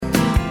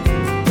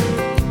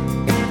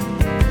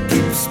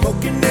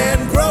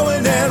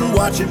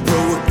watching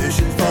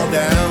prohibition fall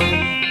down.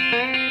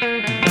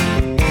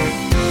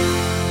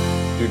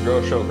 Dude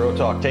Grow Show, Grow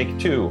Talk, take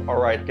 2. All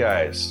right,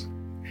 guys.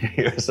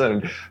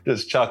 I'm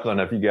just chuckling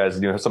if you guys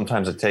knew.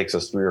 Sometimes it takes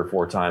us 3 or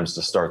 4 times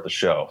to start the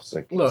show. It's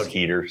like Look,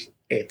 heaters.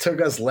 It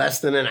took us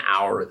less than an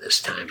hour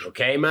this time,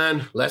 okay,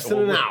 man? Less than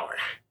an hour.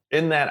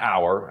 In that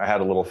hour, I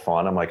had a little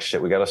fun. I'm like, shit,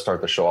 we got to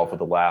start the show off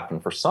with a laugh.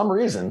 And for some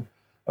reason,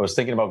 I was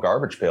thinking about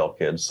Garbage Pail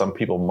Kids. Some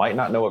people might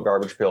not know what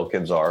Garbage Pail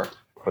Kids are,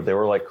 but they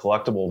were like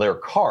collectible. They're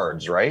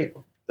cards, right?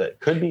 That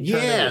could be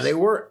turned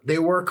into they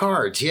were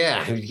cards.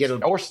 Yeah, you get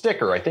or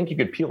sticker. I think you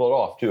could peel it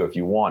off too if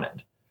you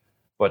wanted.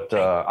 But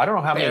I don't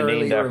know how many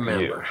named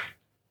after you.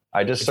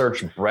 I just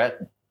searched Brett,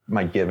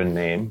 my given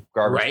name,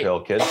 Garbage Pail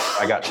Kids.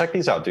 Check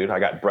these out, dude.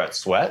 I got Brett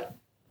Sweat.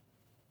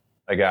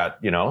 I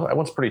got, that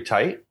one's pretty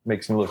tight.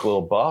 Makes me look a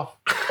little buff.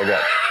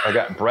 I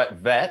got Brett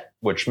Vet,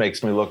 which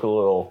makes me look a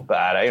little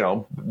bad.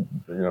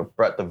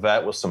 Brett the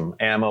Vet with some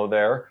ammo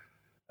there.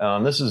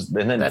 That's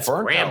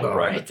burnt Rambo out bread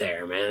right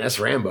there, man. That's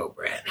Rambo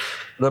bread.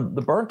 The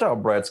burnt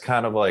out bread's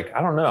kind of like,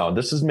 I don't know.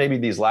 This is maybe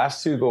these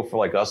last 2 go for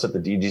like us at the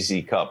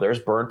DGC Cup. There's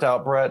burnt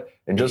out bread,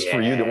 and just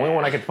for you, the only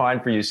one I could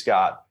find for you,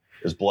 Scott,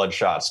 is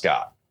Bloodshot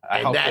Scott.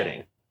 How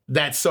fitting.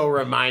 That so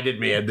reminded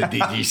me of the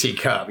DGC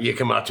Cup. You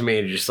come up to me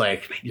and you're just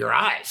like, your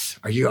eyes,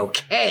 are you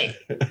okay?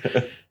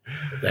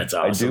 That's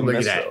awesome. I do Look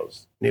miss at that.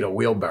 those. Need a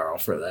wheelbarrow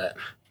for that.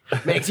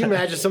 Man, can you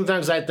imagine?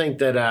 Sometimes I think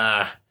that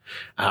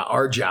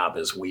our job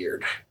is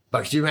weird.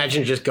 But could you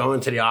imagine just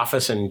going to the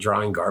office and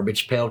drawing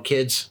Garbage Pail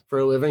Kids for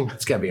a living?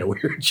 It's got to be a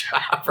weird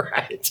job,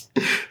 right?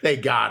 They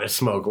got to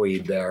smoke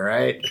weed there,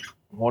 right?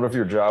 What if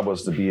your job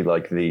was to be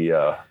like one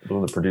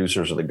of the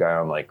producers or the guy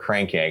on like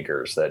Crank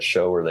Anchors, that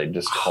show where they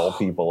just call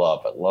people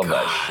up? I love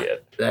that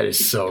shit. That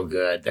is so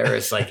good. There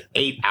is like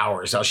 8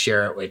 hours. I'll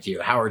share it with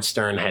you. Howard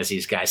Stern has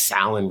these guys,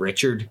 Sal and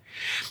Richard,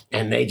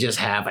 and they just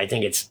have, I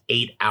think it's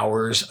 8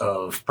 hours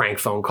of prank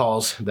phone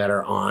calls that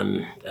are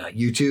on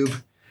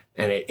YouTube.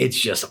 And it's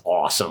just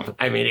awesome.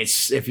 I mean,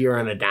 if you're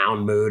in a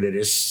down mood, it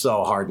is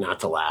so hard not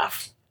to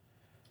laugh.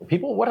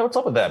 People, what's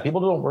up with that?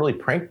 People don't really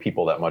prank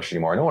people that much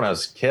anymore. I know when I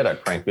was a kid, I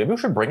pranked. Maybe we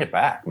should bring it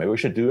back. Maybe we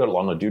should do it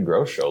along the Dude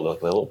Grow Show,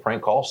 the little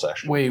prank call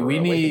session. Wait, we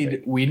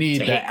need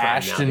the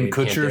Ashton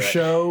Kutcher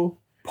show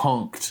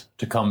punked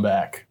to come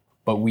back,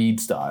 but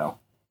weed style.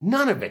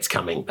 None of it's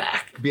coming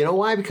back. You know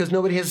why? Because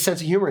nobody has a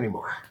sense of humor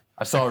anymore.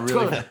 I saw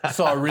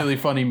a really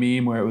funny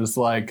meme where it was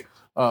like,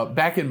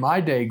 back in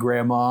my day,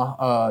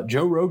 Grandma,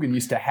 Joe Rogan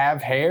used to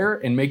have hair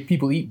and make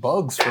people eat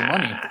bugs for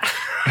money.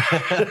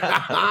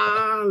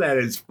 That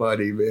is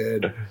funny,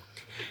 man.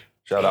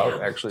 Shout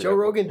out, actually. Joe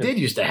Rogan did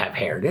used to have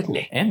hair, didn't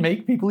he? And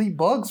make people eat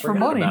bugs for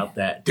money. About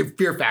that. The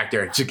Fear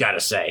Factor, just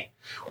gotta say,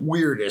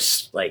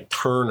 weirdest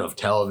turn of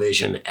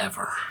television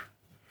ever.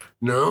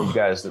 No? You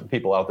guys, the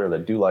people out there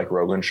that do like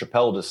Rogan,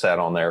 Chappelle just sat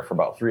on there for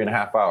about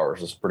 3.5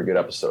 hours. It's a pretty good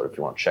episode if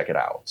you want to check it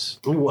out.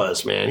 It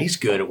was, man. He's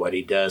good at what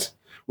he does.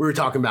 We were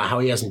talking about how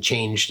he hasn't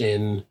changed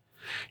in,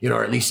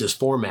 or at least his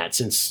format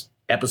since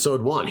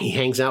episode 1. He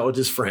hangs out with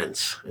his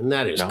friends, and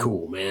that is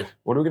cool, man.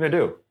 What are we going to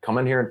do? Come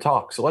in here and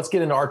talk. So let's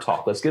get into our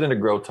talk. Let's get into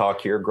Grow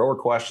Talk here. Grower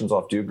questions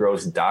off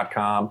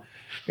dudegrows.com.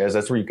 Guys,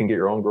 that's where you can get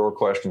your own grower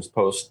questions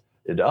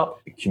posted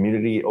up. The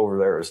community over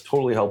there is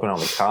totally helping out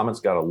in the comments.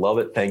 Got to love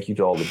it. Thank you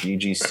to all the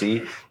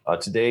DGC.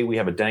 Today we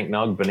have a Dank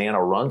Nug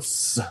Banana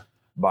Runts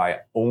by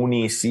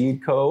Oni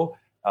Seed Co.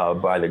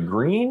 By the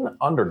Green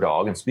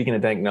Underdog. And speaking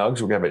of Dank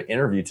Nugs, we're going to have an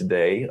interview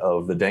today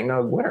of the Dank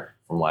Nug winner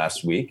from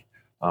last week.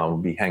 We'll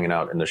be hanging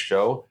out in the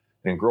show.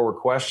 And in grower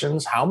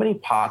questions, how many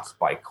pots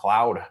by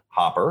Cloud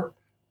Hopper?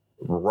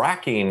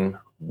 Racking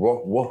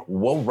with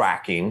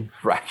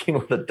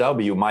a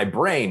W, My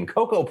Brain,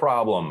 Cocoa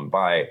Problem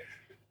by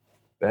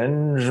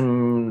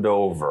Benjamin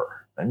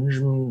Dover.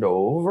 Benjamin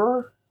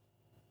Dover?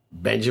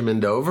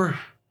 Benjamin Dover?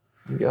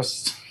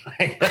 Yes.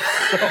 I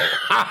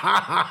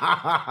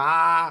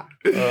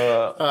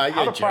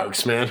get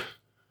jokes, man.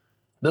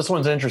 This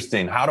one's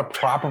interesting. How to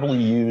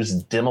properly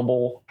use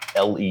dimmable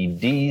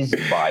LEDs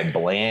by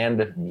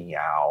Bland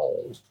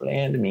Meow.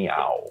 Bland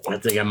Meow. I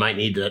think I might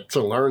need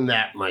to learn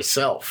that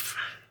myself.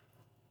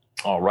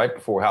 All right,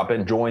 before we hop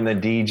in, join the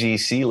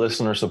DGC,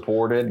 listener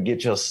supported.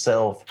 Get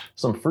yourself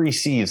some free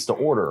seeds to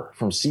order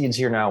from Seeds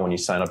Here Now when you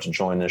sign up to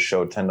join this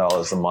show,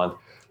 $10 a month.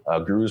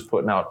 Guru's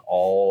putting out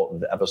all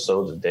the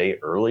episodes a day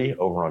early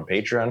over on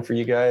Patreon for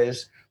you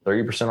guys.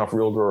 30% off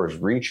Real Growers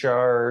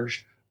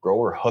Recharge.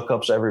 Grower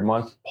hookups every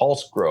month.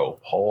 Pulse Grow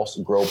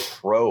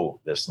Pro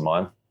this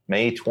month,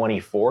 May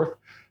 24th. If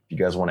you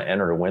guys want to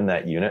enter to win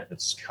that unit,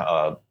 it's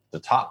the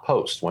top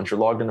post. Once you're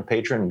logged into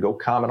Patreon, go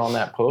comment on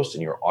that post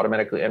and you're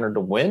automatically entered to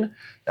win.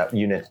 That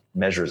unit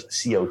measures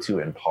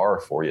CO2 and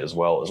PAR for you as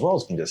well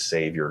as can just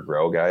save your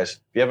grow, guys.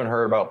 If you haven't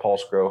heard about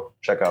Pulse Grow,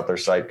 check out their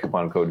site,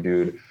 coupon code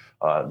DUDE.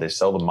 They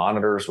sell the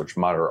monitors, which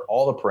monitor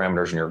all the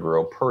parameters in your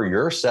grow per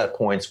your set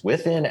points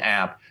within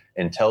app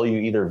and tell you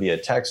either via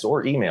text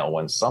or email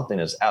when something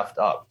is effed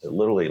up. They're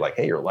literally like,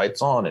 hey, your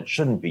light's on. It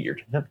shouldn't be. Your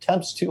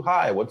temp's too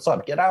high. What's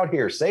up? Get out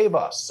here. Save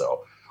us.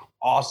 So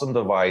awesome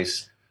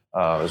device,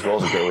 as well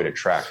as a great way to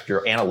track. If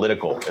you're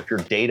analytical, if you're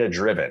data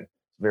driven,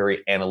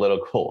 very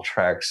analytical,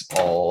 tracks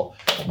all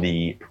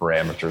the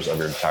parameters of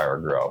your entire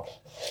grow.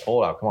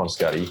 Hold on. Come on,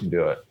 Scotty. You can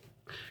do it.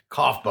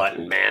 Cough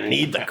button, man.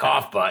 Need the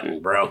cough button,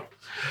 bro.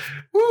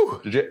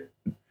 Woo. Is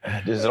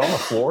it on the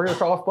floor, your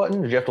cough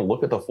button? Did you have to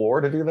look at the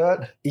floor to do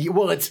that?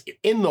 Well, it's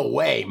in the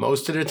way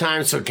most of the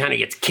time, so it kind of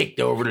gets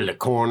kicked over to the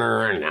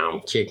corner, and now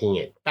I'm kicking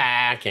it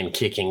back and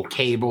kicking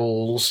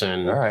cables,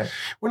 and All right.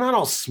 we're not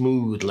all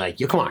smooth like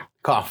you. Come on,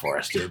 cough for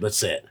us, dude. Let's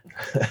sit.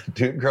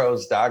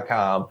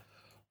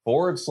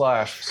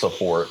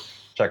 dudegrows.com/support.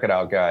 Check it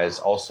out, guys.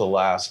 Also,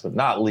 last but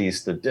not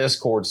least, the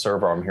Discord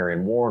server. I'm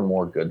hearing more and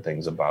more good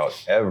things about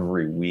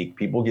every week.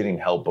 People getting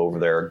help over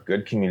there.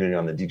 Good community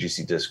on the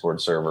DGC Discord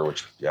server,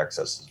 which you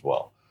access as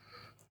well.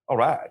 All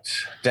right.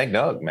 Dank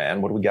Nug,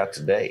 man. What do we got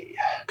today?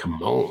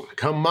 Come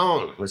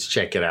on. Let's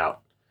check it out.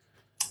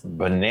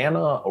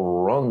 Banana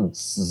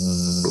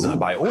Runs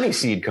by Uni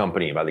Seed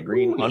Company by the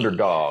Green Uni.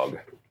 Underdog.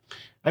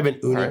 I have an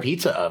Uni All right.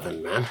 pizza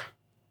oven, man.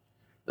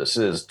 This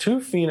is two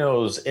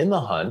phenos in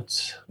the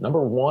hunt.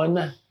 Number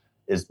one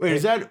is Wait,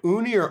 is that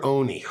Uni or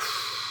Oni?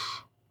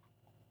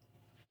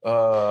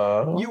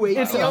 You ate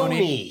It's the Oni.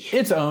 Oni.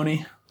 It's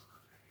Oni.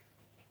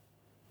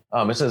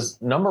 It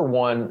says number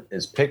one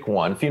is pick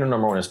one. Pheno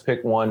number one is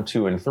pick 1,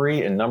 2, and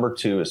 3, and number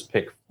 2 is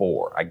pick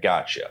 4. I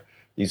gotcha.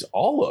 These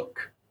all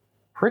look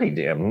pretty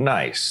damn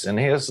nice. And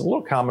he has a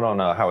little comment on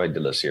how I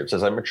did this here. It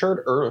says I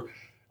matured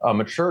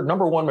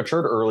number one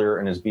matured earlier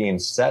and is being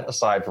set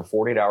aside for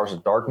 48 hours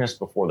of darkness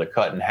before the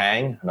cut and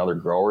hang. Another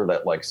grower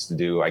that likes to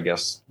do, I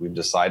guess we've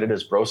decided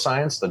is bro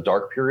science, the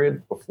dark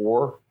period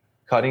before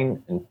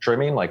cutting and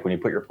trimming, like when you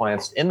put your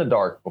plants in the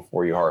dark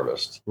before you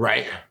harvest.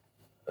 Right.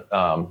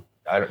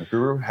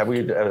 Guru,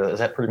 is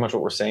that pretty much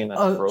what we're saying?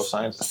 That's bro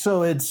science?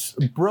 So it's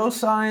bro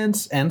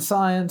science and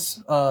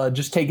science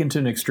just taken to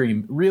an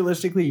extreme.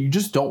 Realistically, you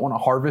just don't want to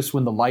harvest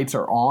when the lights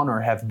are on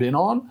or have been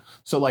on.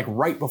 So like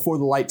right before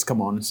the lights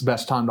come on, it's the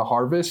best time to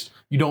harvest.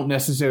 You don't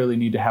necessarily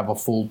need to have a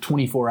full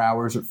 24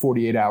 hours or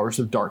 48 hours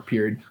of dark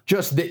period,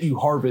 just that you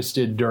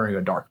harvested during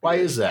a dark Why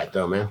period. is that,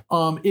 though, man?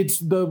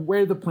 It's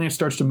where the plant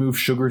starts to move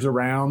sugars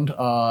around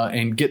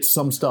and get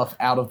some stuff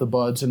out of the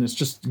buds, and it's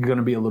just going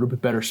to be a little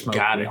bit better smoke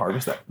Got when you it.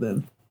 harvest that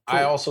then.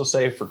 I also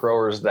say for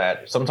growers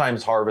that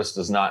sometimes harvest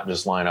does not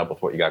just line up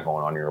with what you got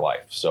going on in your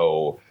life.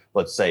 So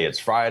let's say it's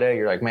Friday.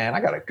 You're like, man,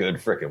 I got a good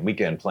freaking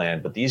weekend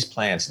planned, but these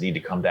plants need to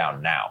come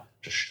down now.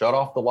 Just shut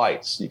off the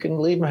lights. You can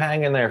leave them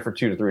hanging there for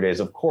 2 to 3 days.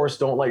 Of course,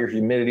 don't let your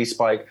humidity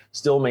spike.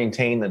 Still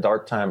maintain the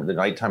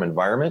nighttime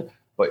environment,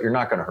 but you're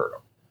not going to hurt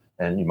them.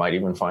 And you might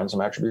even find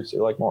some attributes that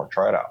you like more.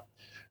 Try it out.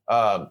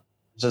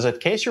 Says, in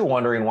case you're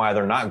wondering why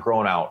they're not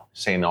grown out,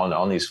 saying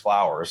on these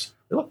flowers,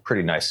 they look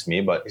pretty nice to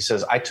me, but he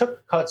says, I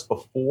took cuts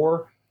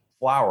before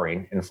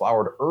flowering and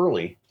flowered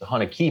early to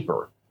hunt a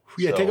keeper.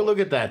 Yeah, So- take a look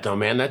at that, though,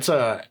 man. That's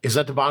is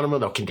that the bottom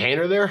of the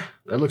container there?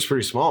 That looks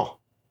pretty small.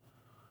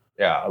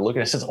 Yeah, look at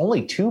it. It says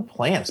only 2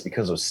 plants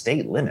because of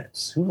state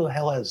limits. Who the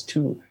hell has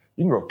 2? You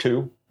can grow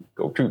 2.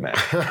 Go 2, man.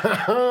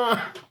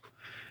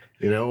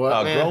 You know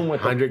what, man? grown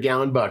with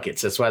 100-gallon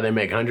buckets. That's why they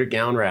make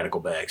 100-gallon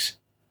radical bags.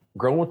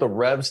 Grown with the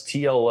Revs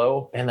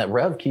TLO, and that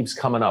Rev keeps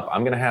coming up.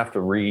 I'm going to have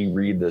to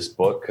reread this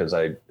book because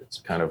it's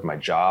kind of my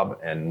job.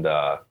 And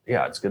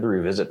yeah, it's good to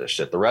revisit this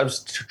shit. The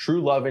Revs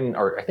True Loving,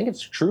 or I think it's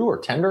True or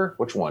Tender.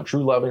 Which one?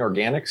 True Loving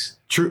Organics?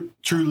 True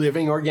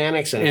Living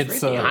Organics, and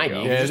it's right behind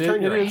you. You just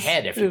turn your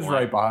head if you It is want.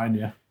 right behind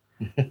you.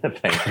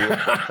 Thank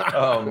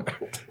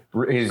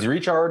you. His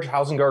Recharge,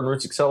 Housing Garden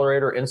Roots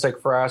Accelerator,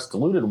 Insect Frass,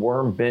 Diluted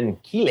Worm Bin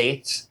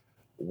Chelates,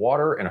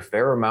 water, and a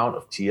fair amount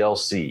of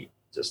TLC.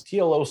 This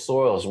TLO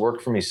soil has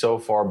worked for me so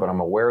far, but I'm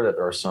aware that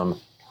there are some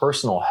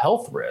personal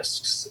health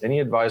risks. Any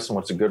advice on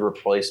what's a good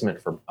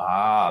replacement for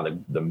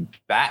the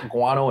bat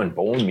guano and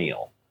bone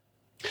meal?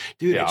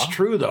 Dude, Yeah. it's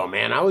true though,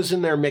 man. I was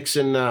in there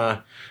mixing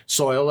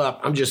soil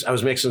up. I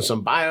was mixing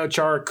some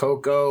biochar,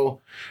 cocoa,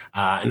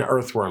 and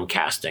earthworm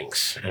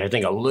castings, and I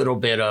think a little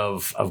bit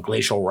of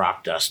glacial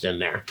rock dust in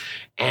there.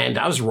 And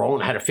I was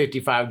rolling. I had a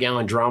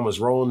 55-gallon drum. Was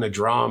rolling the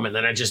drum, and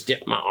then I just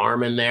dipped my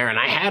arm in there, and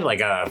I had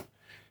like a.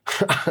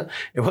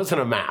 It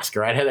wasn't a mask,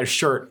 right? I had a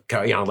shirt,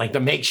 like the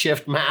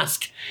makeshift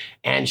mask.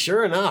 And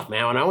sure enough,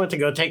 man, when I went to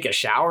go take a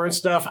shower and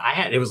stuff,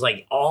 it was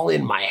like all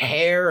in my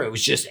hair. It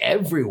was just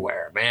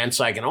everywhere, man.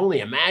 So I can only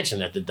imagine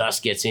that the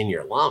dust gets in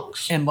your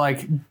lungs. And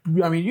like,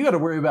 I mean, you got to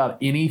worry about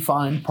any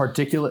fine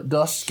particulate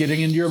dust getting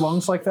into your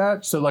lungs like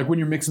that. So like when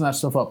you're mixing that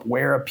stuff up,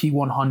 wear a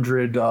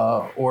P100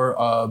 or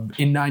a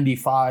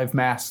N95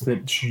 mask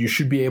that you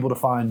should be able to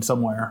find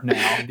somewhere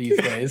now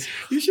these days.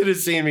 You should have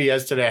seen me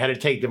yesterday. I had to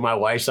take my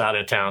wife's out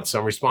of town, so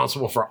I'm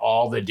responsible for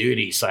all the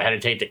duties. So I had to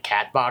take the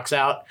cat box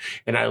out,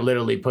 and I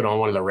literally put on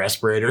one of the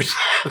respirators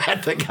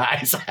that the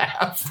guys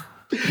have.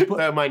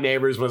 My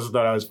neighbors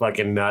thought I was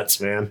fucking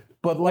nuts, man.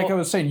 But like I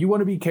was saying, you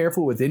want to be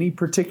careful with any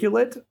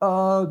particulate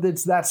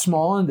that's that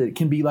small and that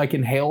can be like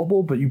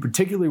inhalable, but you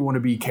particularly want to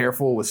be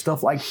careful with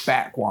stuff like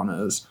bat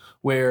guanos,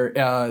 where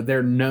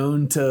they're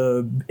known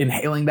to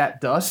inhaling that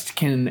dust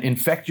can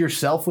infect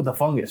yourself with a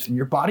fungus, and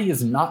your body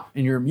is not,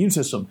 and your immune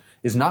system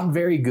is not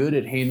very good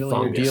at handling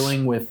or Fungus.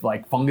 dealing with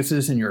like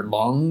funguses in your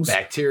lungs,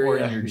 Bacteria, or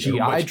in your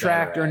they're much GI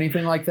tract better or at.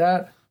 anything like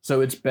that.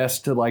 So it's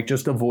best to like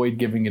just avoid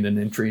giving it an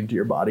entry into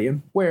your body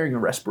and wearing a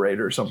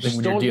respirator or something Just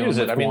when you're don't dealing use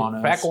with it. I mean,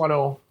 guanos. bat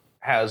guano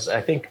has,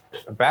 I think,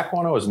 bat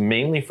guano is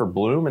mainly for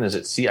bloom, and is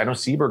it I know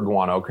seabird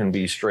guano can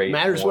be straight. It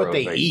matters more what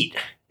they of a- eat.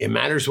 It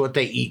matters what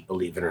they eat,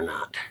 believe it or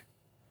not.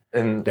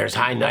 And There's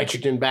high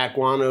nitrogen bat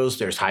guanos.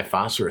 There's high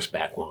phosphorus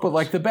bat guanos. But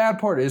like the bad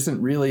part isn't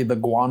really the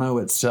guano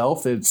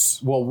itself. It's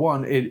it's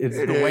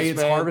It the way is,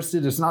 it's man.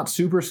 harvested. It's not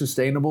super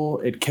sustainable.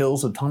 It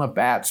kills a ton of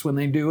bats when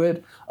they do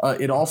it.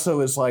 It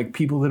also is like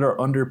people that are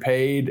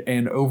underpaid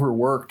and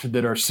overworked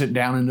that are sitting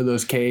down into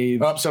those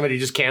caves oh, somebody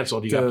just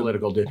canceled. You got To-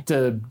 political, dude.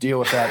 to deal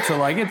with that. So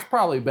like it's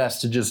probably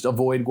best to just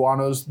avoid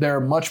guanos. There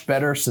are much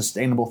better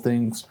sustainable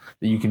things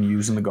that you can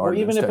use in the Well, garden.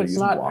 even if instead of it's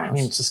using not, guanos. I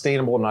mean,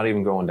 sustainable, not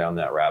even going down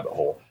that rabbit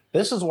hole.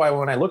 This is why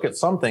when I look at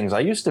some things, I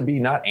used to be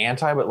not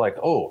anti, but like,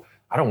 oh,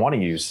 I don't want to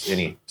use I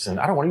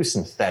don't want to use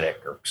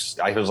synthetic, or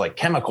I was like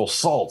chemical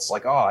salts.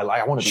 Like, oh,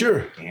 I want to Sure.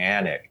 be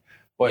organic.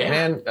 But Yeah.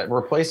 man,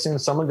 replacing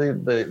some of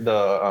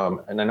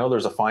the and I know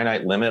there's a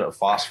finite limit of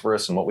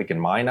phosphorus and what we can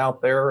mine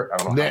out there. I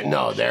don't know.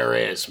 how much. There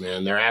is,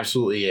 man. There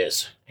absolutely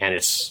is. And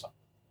it's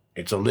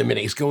a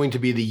limiting. It's going to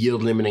be the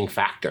yield limiting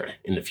factor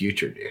in the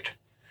future, dude.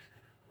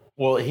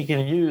 Well, he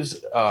can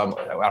use, I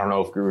don't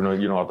know if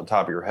you know off the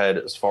top of your head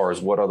as far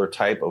as what other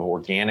type of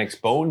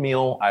organics. Bone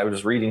meal, I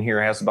was reading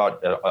here, has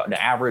about an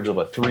average of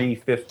a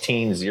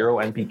 315 0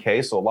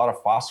 NPK, so a lot of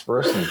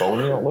phosphorus in bone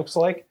meal, it looks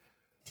like.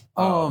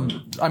 I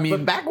mean,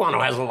 But bat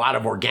guano has a lot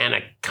of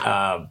organic,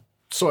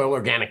 soil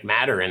organic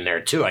matter in there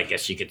too, I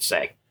guess you could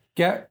say.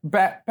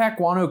 bat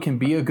guano can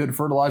be a good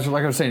fertilizer.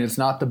 Like I was saying, it's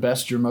not the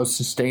best or most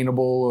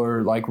sustainable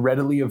or like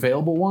readily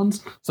available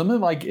ones. Something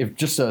like if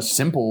just a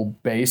simple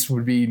base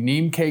would be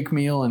neem cake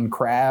meal and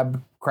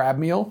crab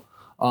meal.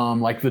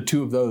 Like the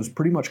two of those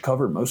pretty much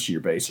cover most of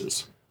your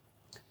bases.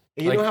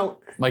 You Like- know how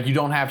Like you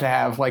don't have to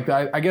have like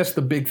I guess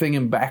the big thing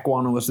in bat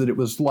guano was that it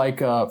was like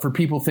for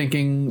people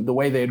thinking the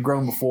way they had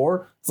grown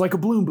before, it's like a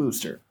bloom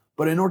booster,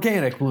 but an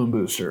organic bloom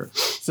booster.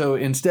 So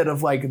instead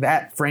of like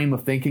that frame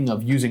of thinking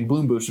of using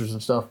bloom boosters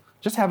and stuff,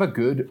 just have a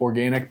good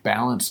organic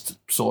balanced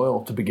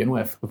soil to begin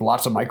with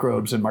lots of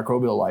microbes and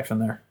microbial life in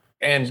there.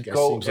 And guy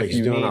go seems like if he's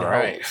you doing need all help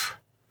right.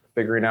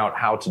 figuring out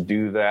how to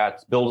do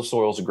that. Build a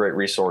Soil is a great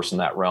resource in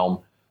that realm.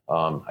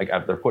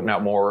 They're putting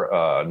out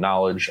more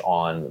knowledge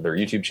on their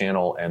YouTube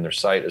channel, and their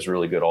site is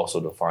really good also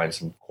to find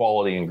some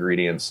quality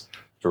ingredients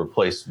to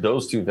replace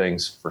those two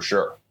things for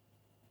sure.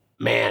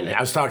 Man, I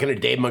was talking to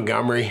Dave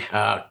Montgomery,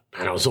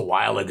 and it was a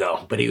while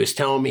ago, but he was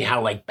telling me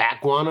how like bat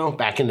guano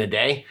back in the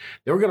day,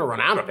 they were going to run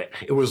out of it.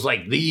 It was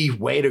like the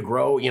way to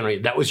grow,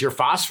 that was your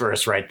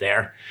phosphorus right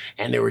there.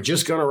 And they were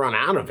just going to run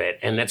out of it.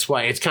 And that's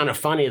why it's kind of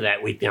funny that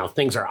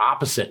things are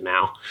opposite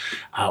now.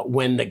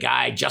 When the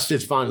guy,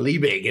 Justus von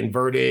Liebig,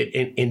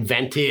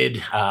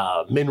 invented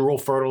mineral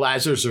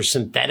fertilizers or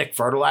synthetic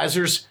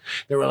fertilizers,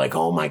 they were like,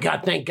 oh my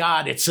God, thank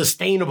God, it's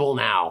sustainable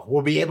now.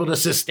 We'll be able to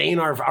sustain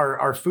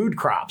our food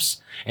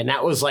crops. And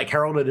that was like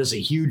heralded as a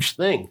huge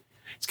thing.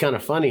 It's kind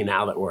of funny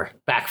now that we're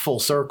back full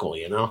circle,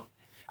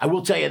 I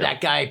will tell you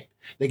that guy,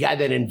 the guy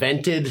that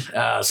invented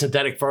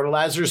synthetic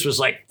fertilizers was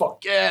like,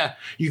 fuck yeah,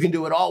 you can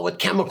do it all with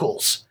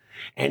chemicals.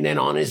 And then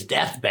on his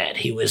deathbed,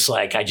 he was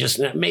like,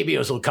 maybe it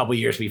was a couple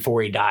years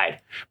before he died,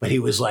 but he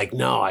was like,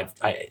 no,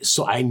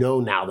 I know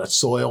now that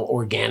soil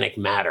organic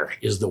matter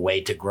is the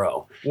way to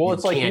grow. Well,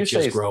 it's like can't you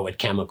just say- grow with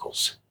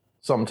chemicals.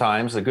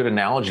 Sometimes a good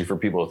analogy for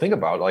people to think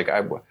about, like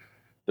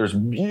there's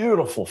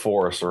beautiful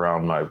forests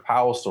around my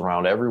house,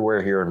 around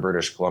everywhere here in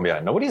British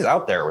Columbia. Nobody's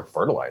out there with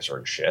fertilizer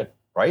and shit,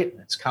 right?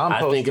 It's composting.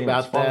 I think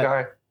about it's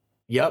fungi.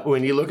 Yep.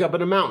 When you look up at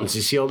the mountains,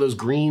 you see all those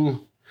green,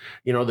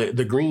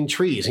 the green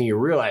trees, and you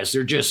realize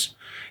they're just,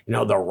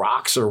 the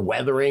rocks are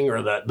weathering,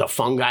 or the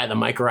fungi, the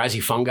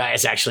mycorrhizae fungi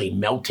is actually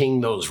melting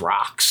those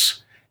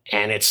rocks.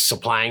 And it's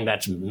supplying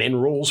that's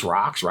minerals,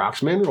 rocks,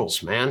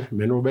 minerals, man.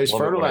 Mineral-based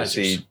Love it when I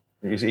fertilizers.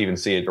 You even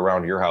see it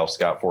around your house,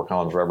 Scott, Fort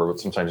Collins River, but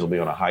sometimes you'll be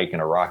on a hike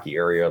in a rocky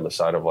area on the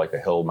side of like a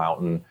hill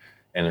mountain,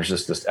 and there's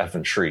just this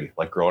effing tree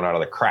like growing out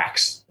of the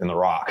cracks in the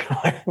rock.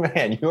 Like,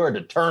 man, you are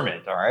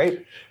determined, all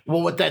right?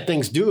 Well, what that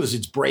thing's do is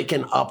it's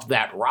breaking up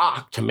that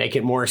rock to make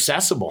it more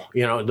accessible.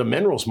 The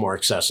minerals more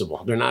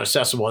accessible. They're not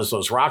accessible as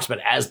those rocks, but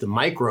as the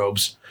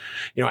microbes,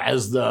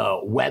 as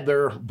the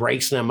weather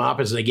breaks them up,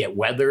 as they get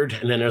weathered,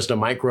 and then as the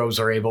microbes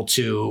are able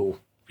to,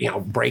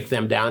 break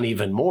them down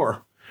even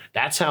more.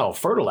 That's how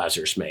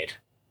fertilizer's made.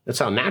 That's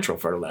how natural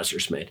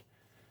fertilizer's made.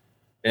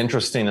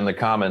 Interesting in the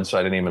comments,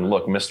 I didn't even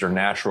look. Mr.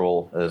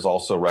 Natural is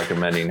also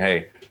recommending,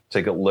 hey,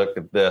 take a look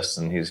at this.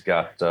 And he's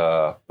got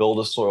Build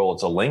a Soil.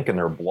 It's a link in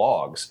their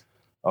blogs.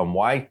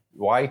 Why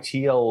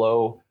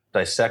TLO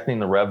dissecting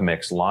the Rev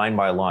Mix line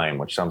by line,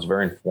 which sounds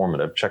very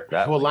informative. Check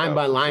that. Well, line out.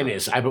 by line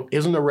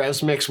isn't the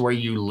Res Mix where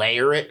you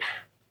layer it?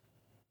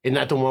 Isn't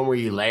that the one where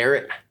you layer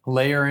it?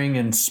 Layering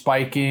and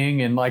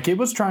spiking, and like it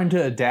was trying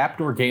to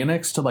adapt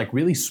organics to like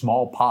really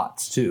small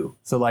pots too.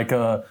 So like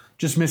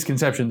just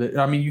misconception that,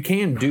 I mean, you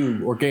can do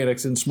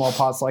organics in small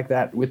pots like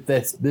that with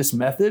this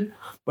method,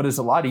 but it's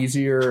a lot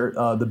easier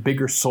the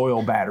bigger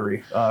soil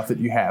battery that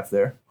you have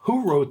there.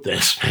 Who wrote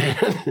this,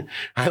 man?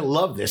 I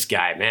love this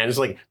guy, man. It's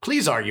like,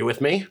 please argue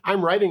with me.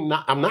 I'm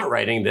not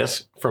writing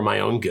this for my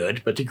own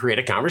good, but to create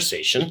a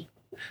conversation.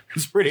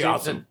 It's pretty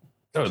awesome.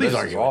 No, Please this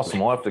argue is with awesome.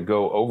 me. We'll have to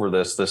go over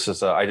this. This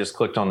is I just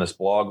clicked on this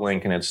blog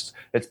link, and it's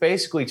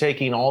basically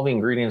taking all the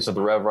ingredients that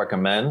the Rev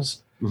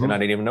recommends, and I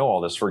didn't even know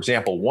all this. For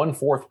example,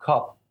 1/4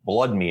 cup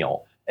blood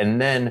meal,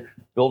 and then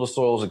Build a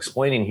Soil is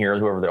explaining here,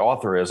 whoever the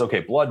author is, okay,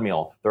 blood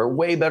meal. There are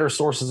way better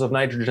sources of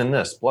nitrogen than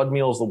this. Blood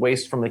meal is the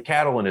waste from the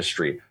cattle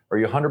industry. Are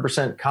you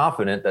 100%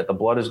 confident that the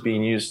blood is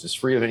being used is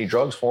free of any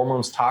drugs,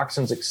 hormones,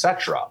 toxins,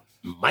 etc.?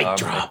 Mic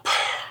drop.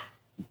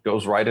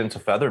 Goes right into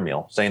feather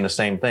meal, saying the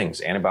same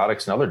things.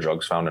 Antibiotics and other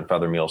drugs found in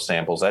feather meal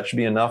samples. That should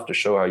be enough to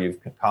show how you've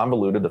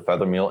convoluted the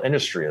feather meal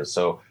industry is.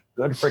 So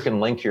good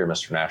freaking link here,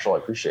 Mr. Natural. I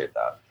appreciate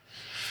that.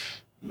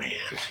 Man,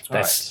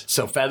 that's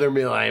so feather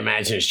meal, I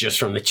imagine, is just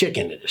from the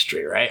chicken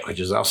industry, right?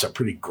 Which is also a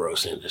pretty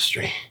gross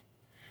industry.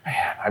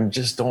 Man, I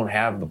just don't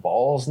have the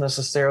balls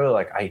necessarily.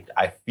 Like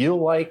I feel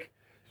like,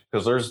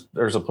 because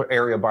there's a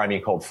area by me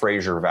called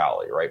Fraser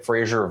Valley, right?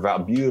 Fraser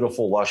Valley,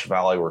 beautiful, lush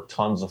valley where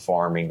tons of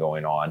farming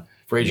going on.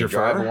 Fraser You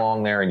drive Fur?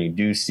 along there and you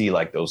do see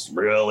like those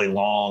really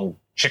long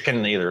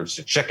chicken, either it's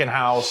a chicken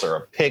house or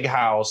a pig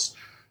house.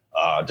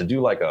 To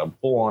do like a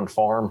full-on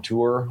farm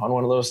tour on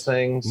one of those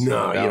things.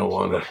 No, you down don't to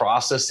want the to.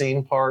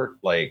 processing part.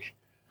 Like,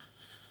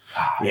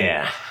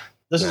 Yeah.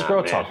 this is Nah,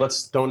 Grow man. Talk.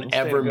 Let's Don't stay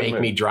in a ever good make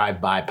mood. me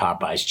drive by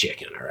Popeye's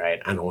chicken, all right?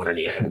 I don't want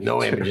any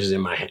no images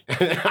in my head.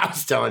 I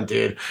was telling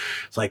dude,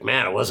 it's like,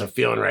 man, I wasn't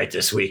feeling right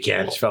this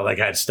weekend. It felt like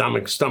I had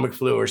stomach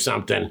flu or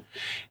something.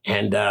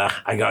 And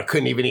I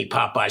couldn't even eat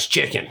Popeye's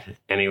chicken.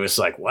 And he was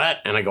like, what?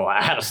 And I go,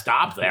 I had to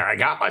stop there. I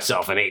got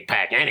myself an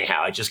 8-pack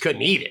anyhow. I just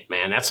couldn't eat it,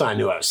 man. That's how I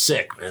knew I was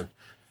sick, man.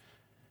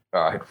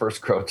 All right,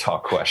 first Grow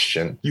Talk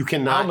question. You How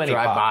cannot many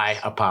drive by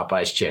pots? a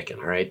Popeye's chicken,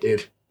 all right,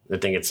 dude? I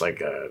think it's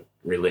like a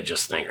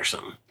religious thing or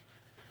something.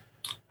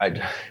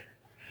 I'd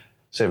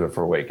save it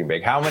for Wake and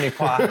Bake. How many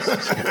pots?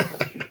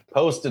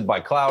 Posted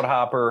by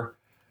Cloudhopper.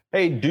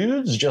 Hey,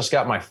 dudes, just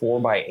got my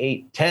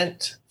 4x8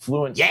 tent.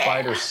 Fluent Yeah.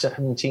 Spider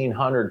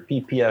 1700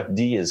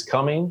 PPFD is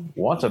coming.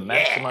 Want to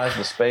maximize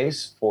the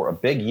space for a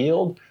big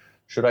yield?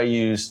 Should I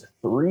use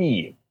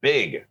 3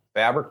 big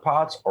fabric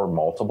pots or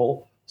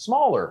multiple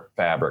smaller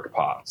fabric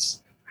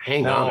pots?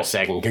 Hang on a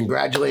second.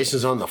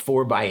 Congratulations on the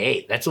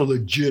 4x8. That's a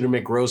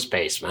legitimate grow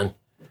space, man.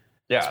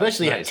 Yeah,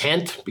 Especially nice. a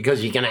tent,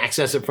 because you can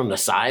access it from the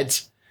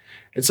sides.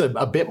 It's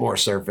a bit more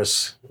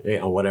surface,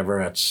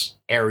 whatever it's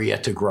area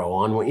to grow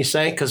on, what you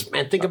say? Because,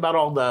 man, think about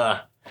all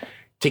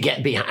to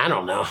get behind. I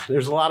don't know.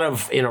 There's a lot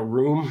of, in a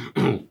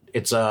room,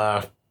 it's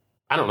I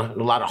don't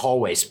know, a lot of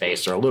hallway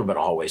space, or a little bit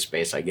of hallway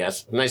space, I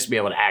guess. It's nice to be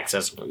able to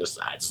access it from the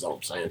sides, is all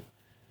I'm saying.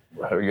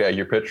 Yeah,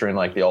 you're picturing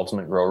like the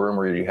ultimate grow room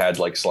where you had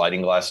like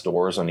sliding glass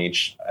doors on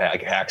each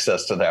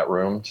access to that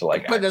room to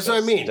like. But that's what I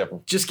access mean.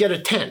 different- Just get a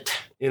tent.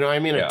 You know what I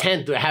mean? Yeah. A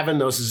tent, having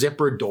those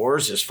zipper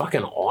doors is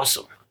fucking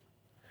awesome.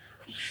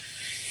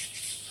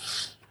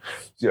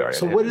 Yeah,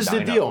 So and what is the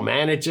dino. deal,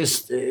 man? It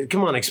just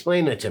come on,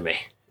 explain it to me.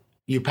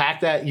 You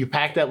pack that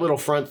little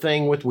front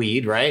thing with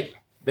weed, right?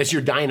 That's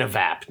your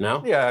Dynavap,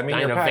 no? Yeah, I mean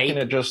you're packing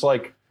Dynavape? it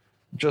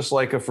just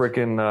like a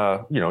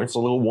freaking it's a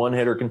little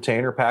one-hitter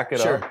container. Pack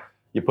it Sure. up.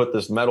 You put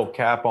this metal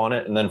cap on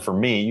it, and then for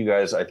me, you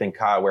guys, I think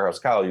Warehouse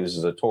Kyle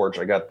uses a torch.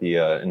 I got the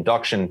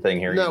induction thing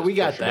here. You No, just we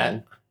got push it that.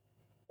 in.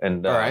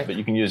 And All right. but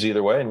you can use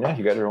either way, and yeah,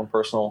 you got your own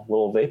personal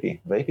little vapey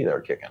there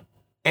kicking.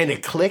 And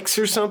it clicks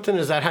or something?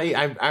 Is that how you?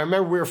 I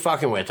remember we were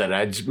fucking with it.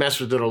 I just messed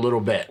with it a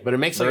little bit, but it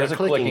makes There like is a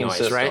clicking noise,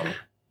 system. right?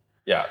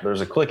 Yeah, there's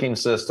a clicking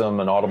system,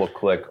 an audible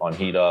click on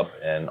heat up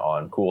and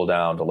on cool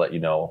down to let you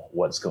know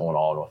what's going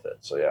on with it.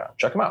 So yeah,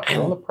 check them out. They're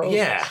on the pros.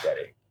 Yeah.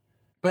 Steady.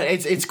 But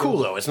it's cool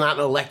though. It's not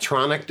an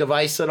electronic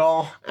device at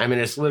all. I mean,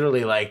 it's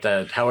literally like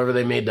however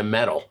they made the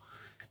metal.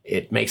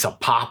 It makes a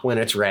pop when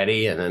it's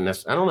ready, and then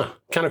I don't know,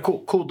 kind of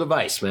cool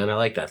device, man. I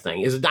like that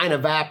thing. Is it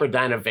Dynavap or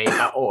Dynavape?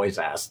 I always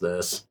ask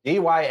this.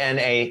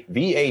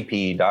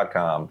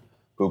 DYNAVAP.com.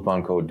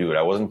 Coupon code dude.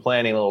 I wasn't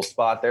planning a little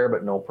spot there,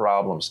 but no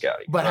problem,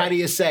 Scotty. But how do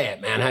you say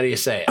it, man? How do you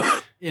say it?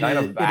 It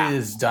Dynavap.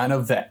 is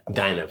Dynavap.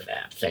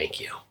 Dynavap.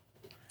 Thank you.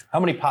 How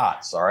many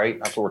pots? All right,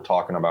 that's what we're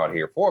talking about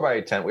here.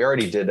 4x8 tent. We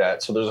already did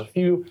that. So there's a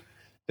few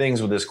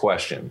things with this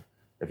question.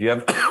 If you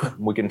have,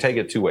 we can take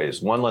it 2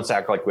 ways. One, let's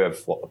act like we have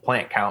a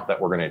plant count that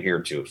we're going to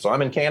adhere to. So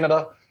I'm in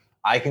Canada.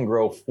 I can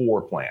grow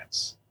 4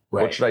 plants.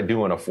 Right. What should I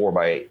do in a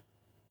 4x8?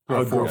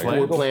 Grow Four 4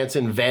 plants. plants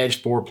in veg,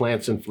 4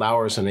 plants in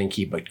flowers, and then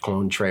keep a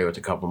clone tray with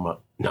a couple more.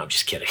 No, I'm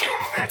just kidding.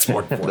 That's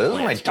more than 4 Those are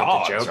my plants. Get the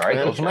dogs, joke, right?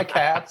 man? Those are my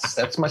cats.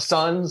 That's my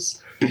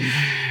sons.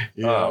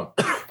 Yeah.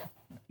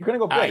 You're going to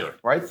go bigger,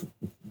 right?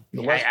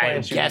 The less I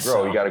plants you can guess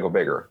grow, so. you got to go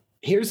bigger.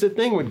 Here's the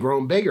thing with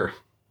growing bigger.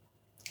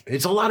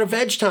 It's a lot of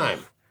veg time.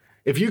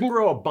 If you can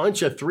grow a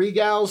bunch of 3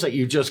 gals that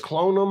you just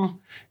clone them,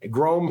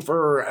 grow them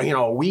for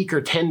a week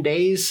or 10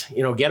 days,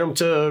 get them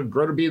to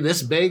grow to be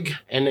this big,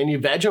 and then you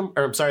veg them,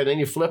 then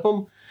you flip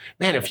them.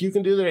 Man, if you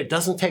can do that, it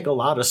doesn't take a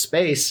lot of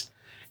space,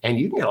 And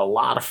you can get a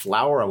lot of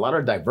flower, a lot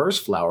of diverse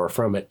flower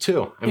from it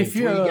too. I mean, If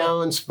 3 you-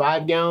 gallons,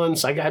 5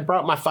 gallons. I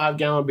brought my 5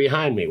 gallon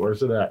behind me.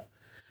 Where's it at?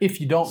 If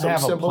you don't Something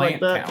have a simple like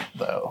plant that? count,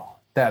 though,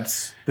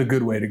 that's the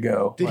good way to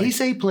go. Did he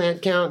say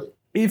plant count?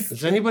 If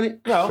Does anybody?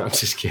 No. I'm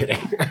just kidding.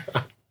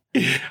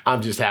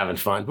 I'm just having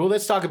fun. Well,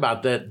 let's talk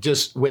about that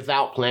just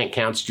without plant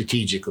count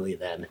strategically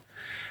then.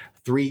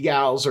 3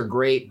 gals are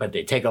great, but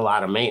they take a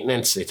lot of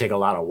maintenance. They take a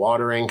lot of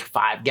watering.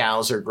 5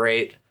 gals are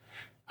great.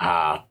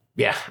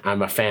 Yeah,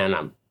 I'm a fan.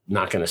 I'm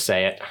not going to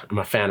say it. I'm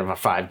a fan of a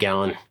 5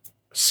 gallon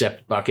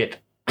sip bucket.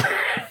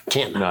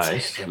 Can't not say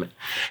Nice. it, damn it.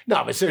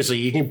 No, but seriously,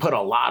 you can put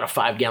a lot of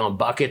 5 gallon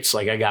buckets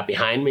like I got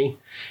behind me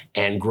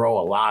and grow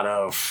a lot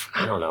of,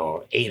 I don't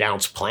know,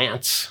 8-ounce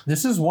plants.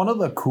 this is one of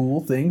the cool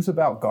things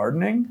about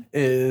gardening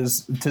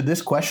is to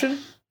this question,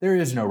 there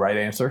is no right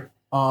answer.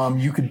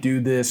 You could do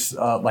this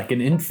like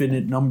an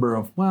infinite number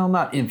of, well,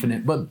 not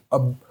infinite, but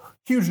a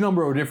huge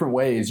number of different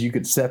ways you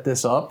could set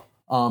this up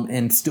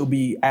and still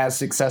be as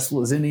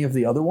successful as any of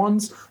the other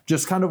ones.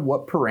 Just kind of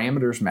what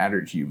parameters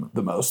matter to you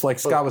the most. Like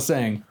Scott was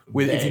saying,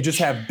 if you just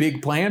have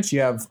big plants,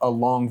 you have a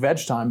long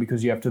veg time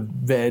because you have to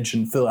veg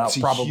and fill out It's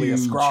probably a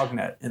huge. scrog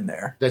net in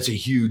there. That's a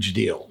huge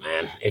deal,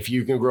 man. If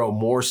you can grow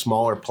more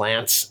smaller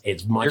plants,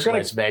 it's much You're gonna-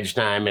 less veg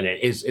time, and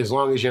it is as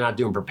long as you're not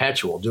doing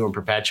perpetual.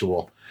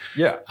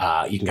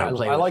 Yeah. You can kind of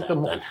play. I with like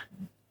that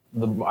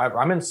then.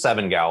 I'm in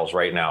 7 gals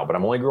right now, but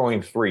I'm only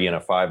growing 3 in a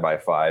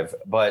 5x5.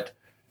 But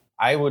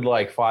I would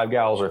like 5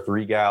 gals or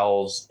 3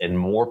 gals and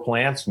more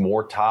plants,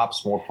 more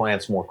tops, more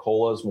plants, more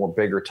colas, more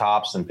bigger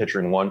tops, and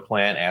picturing one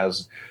plant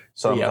as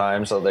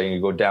sometimes. So then you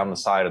go down the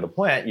side of the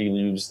plant, you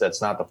use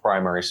that's not the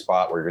primary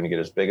spot where you're going to get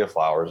as big of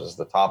flowers as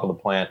the top of the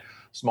plant.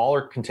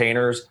 Smaller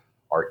containers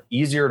are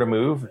easier to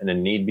move in a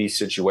need be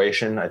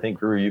situation. I think,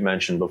 Guru, you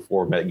mentioned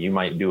before that you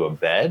might do a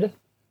bed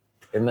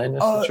in that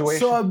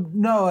situation.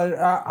 No,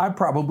 I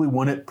probably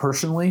wouldn't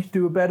personally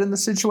do a bed in the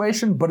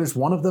situation, but it's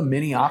one of the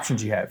many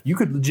options you have. You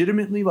could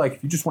legitimately, like,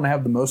 if you just want to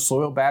have the most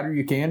soil batter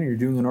you can and you're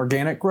doing an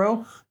organic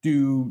grow,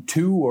 do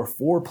 2 or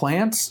 4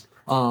 plants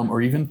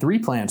or even 3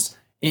 plants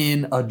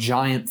in a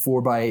giant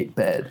 4x8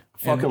 bed.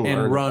 Fucking and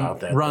learned run about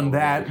that, run though,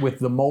 that man. with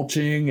the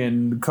mulching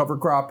and cover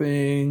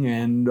cropping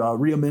and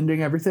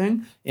re-amending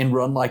everything, and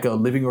run like a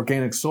living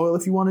organic soil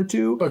if you wanted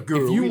to. But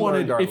Guru, if you we wanted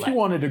learned our if you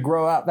wanted to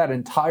grow out that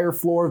entire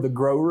floor of the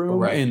grow room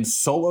Right. in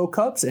solo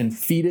cups and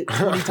feed it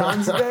 20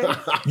 times a day,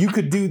 you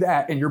could do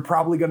that, and you're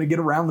probably going to get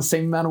around the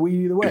same amount of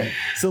weed either way.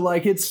 So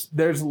like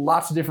there's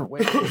lots of different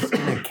ways.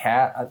 In a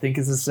cat, I think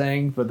is the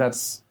saying, but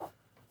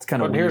it's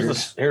kind of But weird.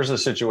 here's the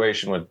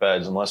situation with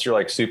beds. Unless you're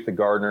like Soup the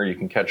Gardener, you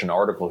can catch an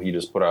article he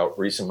just put out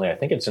recently. I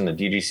think it's in the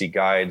DGC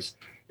guides.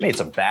 He made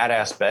some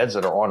badass beds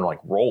that are on like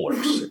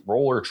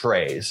roller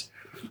trays.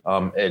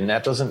 And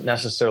that doesn't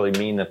necessarily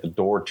mean that the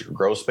door to your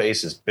grow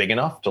space is big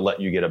enough to let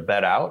you get a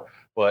bed out.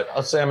 But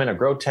let's say I'm in a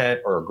grow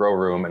tent or a grow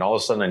room, and all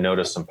of a sudden I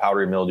notice some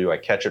powdery mildew. I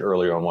catch it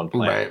earlier on one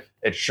plant. Right.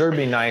 It sure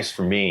be nice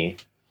for me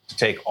to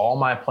take all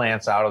my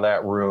plants out of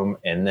that room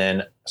and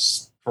then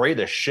spray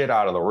the shit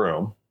out of the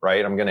room.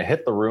 Right, I'm going to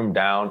hit the room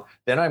down.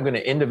 Then I'm going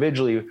to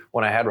individually,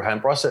 when I had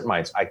hemp russet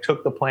mites, I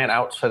took the plant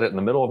out, set it in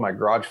the middle of my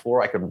garage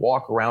floor. I could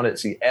walk around it,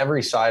 see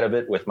every side of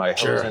it with my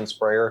hose end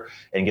sprayer,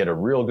 and get a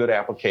real good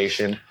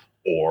application.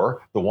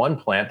 Or the one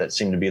plant that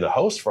seemed to be the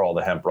host for all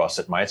the hemp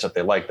russet mites that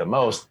they liked the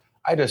most,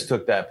 I just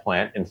took that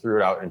plant and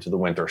threw it out into the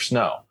winter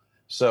snow.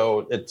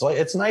 So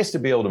it's nice to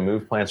be able to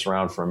move plants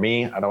around. For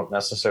me, I don't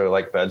necessarily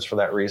like beds for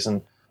that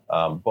reason.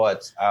 Hang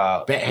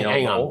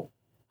on.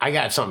 I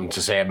got something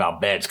to say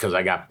about beds because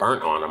I got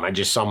burnt on them. I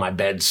just saw my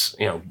beds,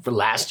 for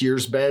last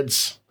year's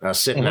beds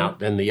sitting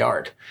out in the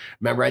yard.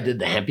 Remember I did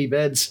the hempy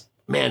beds?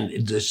 Man,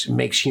 this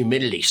makes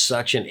humidity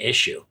such an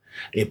issue.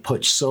 It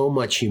puts so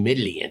much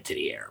humidity into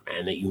the air,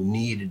 man, that you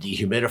need a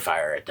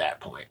dehumidifier at that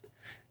point.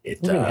 You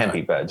mean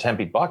hempy beds,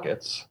 hempy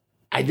buckets.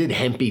 I did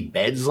hempy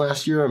beds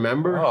last year,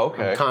 remember? Oh,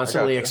 okay. I'm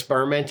constantly I gotcha.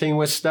 experimenting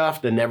with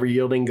stuff, the never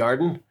yielding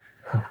garden.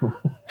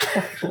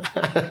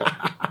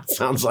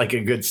 Sounds like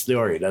a good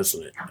story,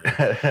 doesn't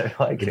it?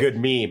 Like A good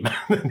meme.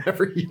 The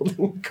never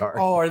yielding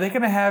garden. Oh, are they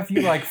going to have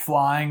you like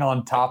flying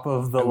on top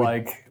of the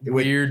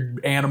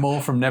weird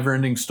animal from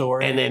Neverending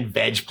Story? And then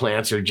veg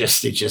plants are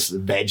just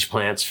veg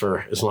plants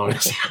for as long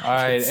as. All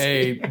right,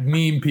 hey,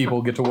 meme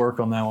people get to work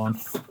on that one.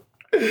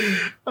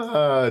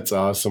 It's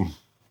awesome.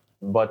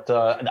 But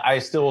I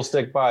still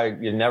stick by,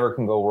 you never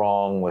can go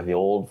wrong with the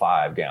old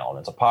 5 gallon.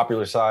 It's a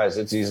popular size.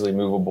 It's easily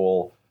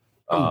movable.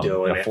 I'm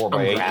doing a it. 4x8,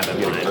 I'm you grabbing can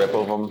get a mine. grip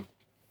of them.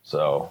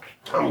 So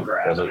I'm that's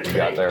grabbing what you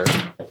got there.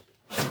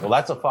 Well,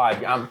 that's a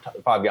 5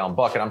 gallon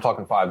bucket. I'm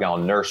talking 5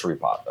 gallon nursery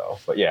pot though.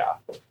 But yeah,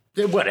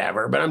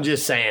 Whatever, but I'm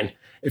just saying,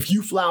 if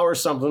you flower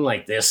something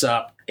like this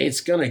up, it's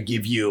gonna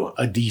give you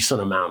a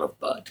decent amount of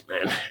bud,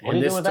 man. what are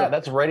you doing with that?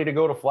 That's ready to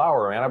go to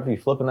flower, man. I'd be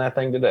flipping that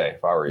thing today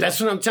if I were you. That's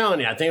what I'm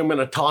telling you. I think I'm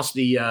gonna toss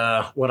the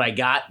what I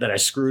got that I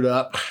screwed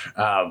up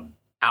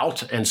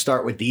out and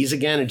start with these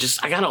again. And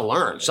I gotta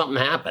learn. Something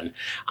happened.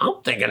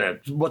 I'm thinking of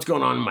what's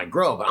going on in my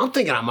grow, but I'm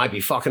thinking I might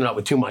be fucking up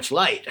with too much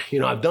light.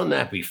 I've done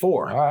that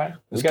before. All right.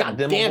 We've got God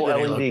damn, dimmable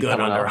do they look LED good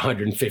coming under out.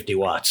 150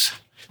 watts.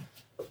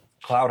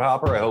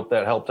 Cloudhopper, I hope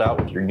that helped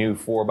out with your new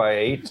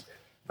 4x8.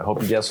 I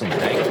hope you get some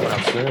thanks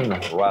coming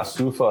up soon.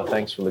 Rasufa,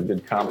 thanks for the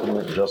good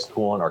compliment. Just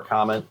cool in our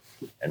comment.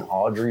 And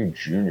Audrey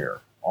Jr.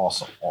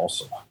 Awesome.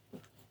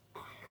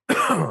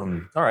 All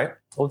right,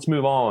 let's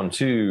move on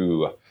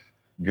to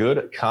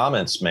good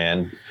comments,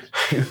 man.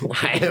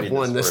 I have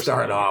one to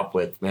start off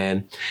with,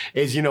 man.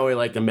 As you know, we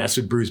like to mess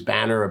with Bruce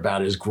Banner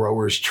about his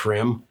grower's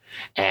trim.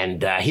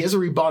 And he has a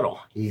rebuttal.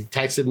 He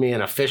texted me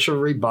an official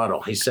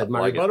rebuttal. He said,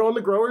 my rebuttal on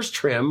the grower's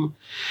trim,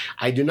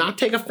 I do not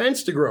take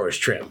offense to grower's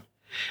trim.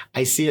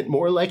 I see it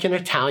more like an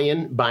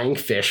Italian buying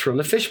fish from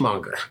the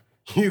fishmonger.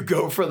 You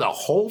go for the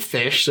whole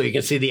fish so you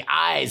can see the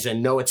eyes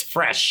and know it's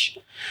fresh.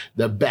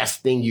 The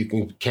best thing you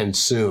can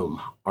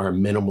consume are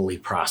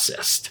minimally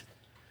processed.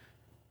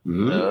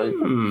 I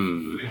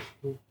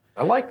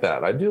like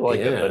that. I do like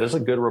it. That is a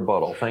good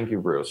rebuttal. Thank you,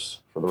 Bruce,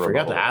 for the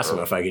rebuttal. Forgot to ask him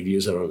if I could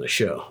use it on the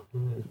show.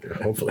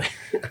 Hopefully.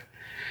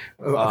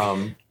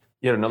 You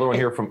had another one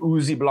here from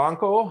Uzi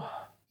Blanco.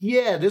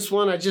 Yeah, this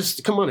one,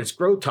 come on, it's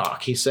Grow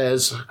Talk. He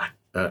says,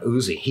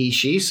 Uzi,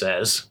 she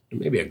says,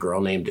 maybe a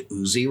girl named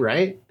Uzi,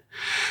 right?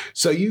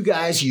 So you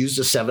guys used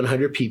a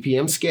 700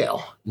 ppm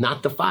scale,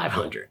 not the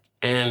 500.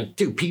 And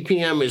dude,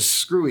 ppm is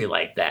screwy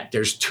like that.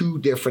 There's two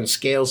different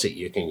scales that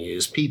you can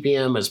use.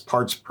 ppm is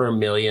parts per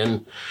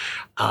million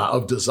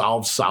of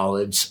dissolved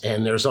solids.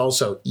 And there's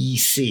also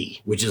EC,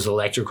 which is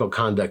electrical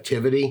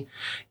conductivity.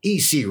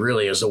 EC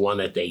really is the one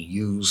that they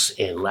use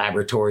in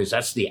laboratories.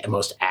 That's the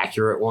most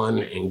accurate one.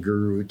 And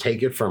Guru,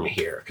 take it from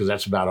here, because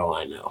that's about all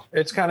I know.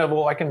 It's kind of,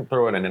 well, I can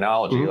throw in an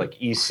analogy.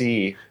 Like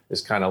EC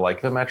is kind of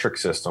like the metric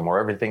system, where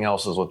everything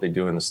else is what they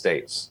do in the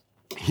States.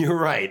 You're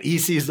right.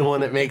 EC is the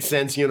one that makes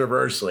sense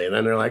universally. And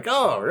then they're like,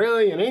 oh,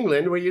 really? In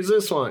England, we use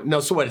this one.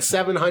 No, so what? It's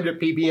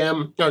 700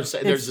 ppm? No, there's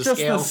it's a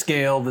just scale. the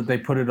scale that they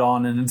put it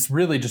on, and it's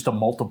really just a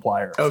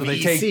multiplier. Of they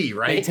EC,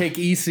 right? They take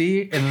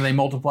EC, and then they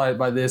multiply it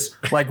by this.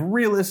 Like,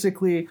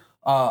 realistically,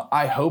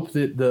 I hope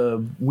that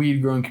the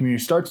weed growing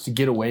community starts to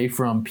get away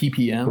from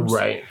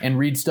ppms and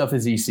read stuff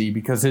as EC,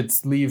 because it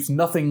leaves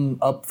nothing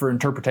up for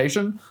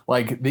interpretation.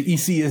 Like, the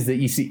EC is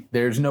the EC.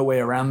 There's no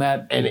way around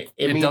that. And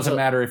it doesn't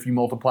matter if you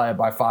multiply it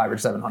by 5 or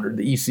 700.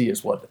 The EC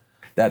is what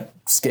that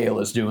scale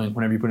is doing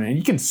whenever you put it in.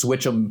 You can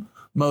switch them.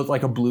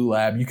 Like a Blue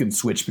Lab, you can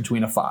switch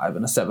between a 5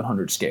 and a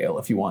 700 scale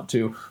if you want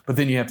to. But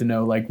then you have to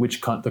know, like,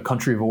 the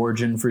country of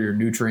origin for your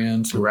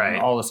nutrients and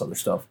all this other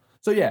stuff.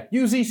 So yeah,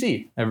 use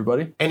EC,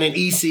 everybody. And an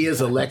EC is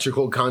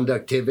electrical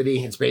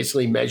conductivity. It's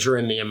basically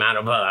measuring the amount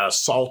of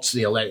salts,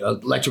 the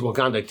electrical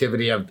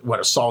conductivity of what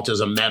a salt is,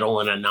 a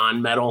metal and a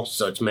non-metal.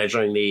 So it's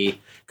measuring the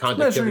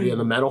conductivity of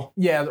the metal.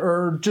 Yeah,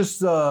 or just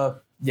the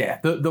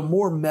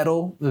more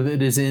metal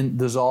that is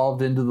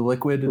dissolved into the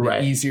liquid,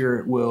 the easier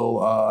it will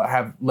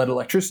let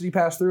electricity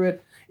pass through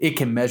it. It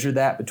can measure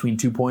that between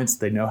 2 points.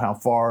 They know how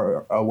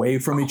far away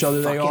from each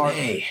other they are,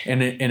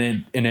 and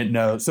it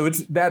knows. So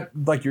it's that,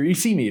 like your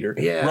EC meter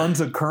runs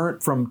a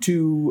current from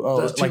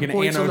like an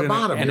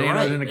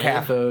anode and a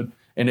cathode,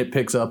 and it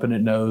picks up and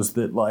it knows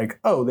that, like,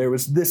 oh, there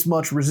was this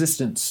much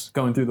resistance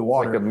going through the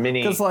water.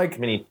 It's like a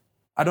mini.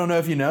 I don't know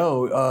if you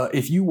know,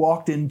 if you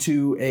walked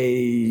into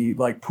a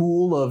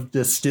pool of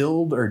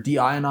distilled or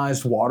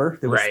deionized water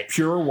that was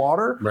pure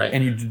water,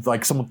 and you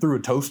someone threw a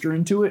toaster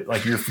into it,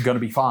 you're going to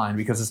be fine,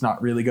 because it's not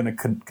really going to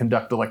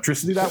conduct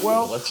electricity that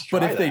well.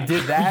 But if they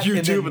did that,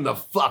 YouTubing the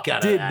fuck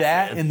out of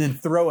that, and then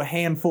throw a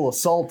handful of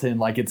salt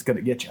in, it's going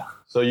to get you.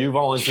 So you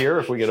volunteer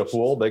if we get a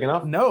pool big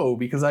enough? No,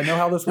 because I know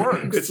how this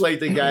works. It's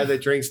like the guy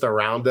that drinks the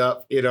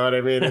Roundup. You know what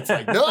I mean? It's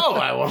like, no,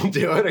 I won't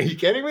do it. Are you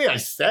kidding me? I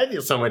said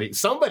somebody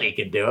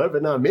could do it,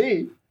 but not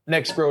me.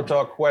 Next Grow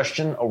Talk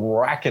question,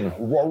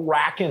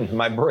 racking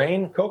my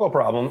brain, Cocoa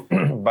Problem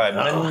by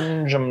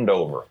Benjamin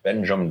Dover.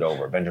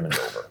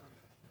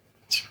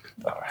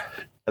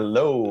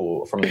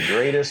 Hello from the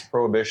greatest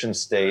prohibition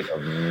state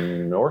of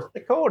North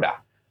Dakota.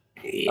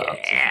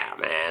 Yeah,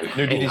 man.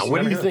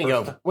 What do you think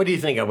of when you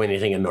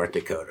think of North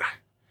Dakota?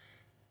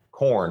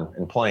 Corn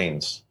and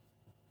plains.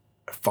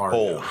 Fargo.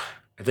 Cold.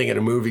 I think of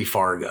the movie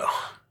Fargo.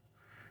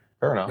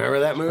 Fair enough.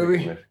 Remember that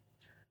movie?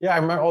 Yeah, I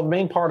remember. Well, the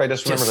main part I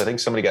just remember is I think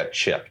somebody got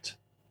chipped.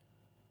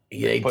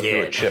 They put did.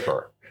 Through a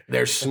chipper.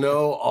 There's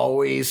snow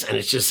always, and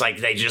it's just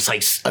they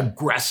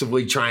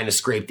aggressively trying to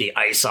scrape the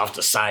ice off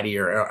the side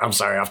of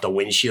off the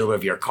windshield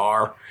of your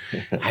car.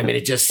 I mean,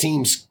 it just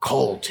seems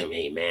cold to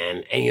me,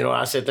 man. And you know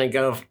what else I think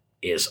of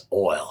is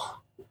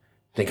oil.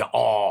 Think of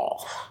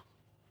all.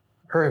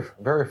 Very,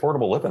 very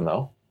affordable living,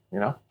 though.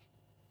 You know.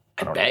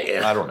 I don't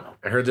know.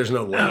 I heard there's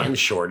no land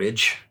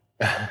shortage.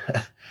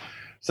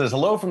 Says,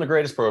 hello from the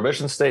greatest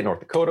prohibition state, North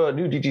Dakota.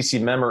 New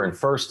DGC member and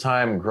first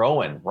time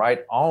growing.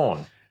 Right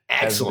on.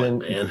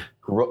 Excellent, has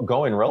been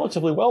going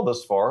relatively well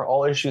thus far.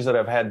 All issues that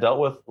I've had dealt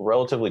with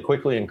relatively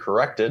quickly and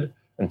corrected.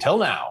 Until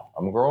now,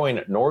 I'm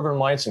growing Northern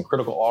Lights and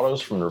Critical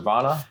Autos from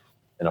Nirvana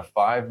in a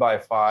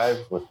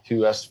 5x5 with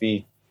two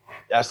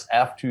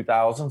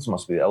SF2000s,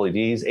 must be the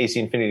LEDs, AC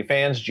Infinity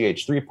fans,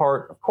 GH3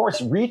 part, of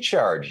course,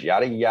 recharge,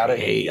 yada, yada,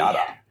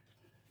 yada.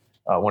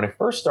 When I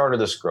first started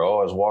this grow,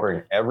 I was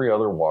watering every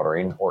other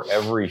watering or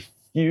every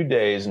few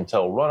days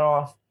until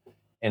runoff.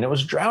 and it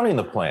was drowning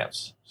the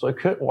plants. So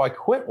I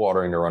quit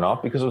watering the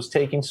runoff because it was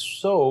taking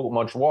so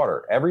much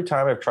water. Every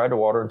time I've tried to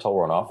water until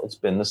runoff, it's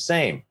been the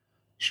same.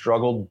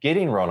 Struggled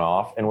getting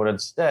runoff and would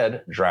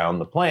instead drown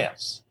the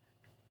plants.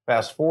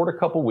 Fast forward a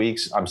couple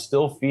weeks, I'm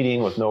still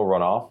feeding with no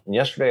runoff. And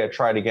yesterday I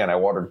tried again. I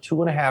watered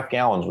 2.5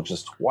 gallons, which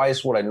is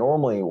twice what I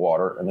normally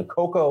water, and the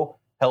cocoa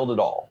held it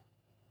all.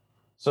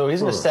 So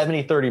he's in a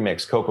 70-30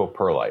 mix, cocoa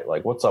perlite.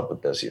 Like, what's up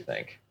with this, you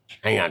think?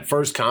 Hang on.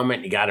 First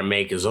comment you got to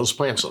make is those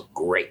plants look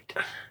great.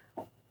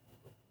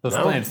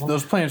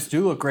 Those plants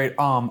do look great.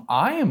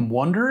 I am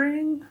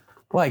wondering,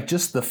 like,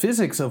 just the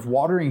physics of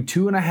watering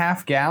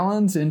 2.5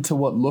 gallons into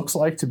what looks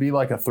like to be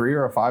like a 3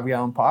 or a 5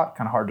 gallon pot.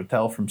 Kind of hard to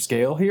tell from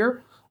scale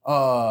here.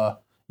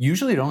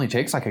 Usually it only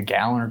takes like a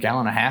gallon or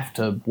gallon and a half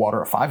to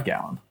water a 5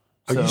 gallon.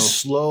 Are you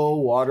slow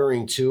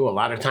watering too? A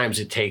lot of times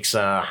it takes,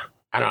 I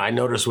don't know, I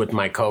notice with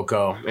my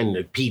cocoa, and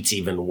the peat's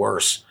even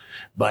worse.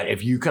 But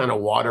if you kind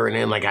of water it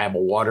in, like I have a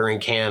watering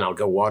can, I'll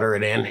go water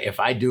it in. If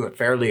I do it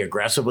fairly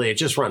aggressively, it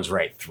just runs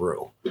right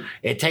through.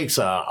 It takes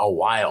a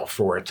while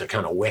for it to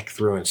kind of wick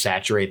through and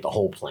saturate the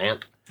whole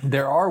plant.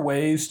 There are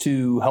ways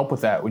to help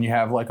with that when you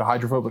have like a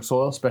hydrophobic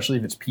soil, especially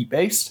if it's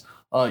peat-based.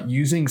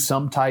 Using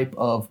some type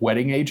of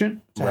wetting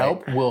agent to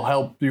help will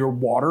help your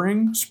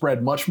watering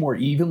spread much more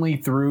evenly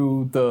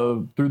through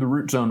the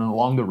root zone and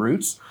along the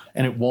roots,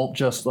 and it won't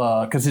just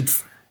because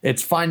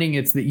it's finding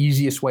it's the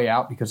easiest way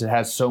out because it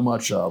has so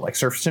much like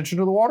surface tension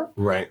to the water.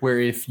 Right. Where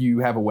if you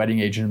have a wetting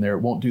agent in there,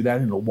 it won't do that,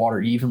 and it'll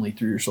water evenly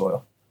through your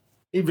soil.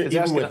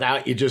 Even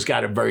without, you just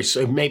got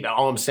to maybe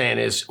all I'm saying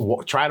is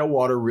try to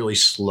water really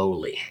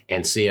slowly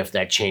and see if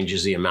that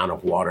changes the amount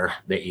of water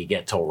that you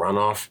get till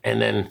runoff,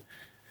 and then.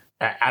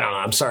 I don't know.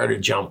 I'm sorry to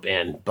jump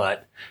in,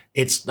 but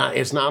it's not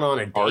on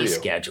a day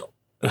schedule.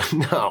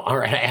 No. All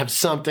right. I have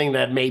something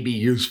that may be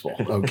useful.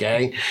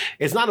 Okay.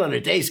 It's not on a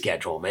day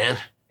schedule, man.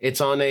 It's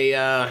on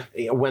a,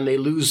 when they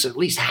lose at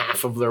least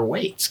half of their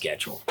weight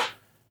schedule.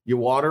 You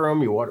water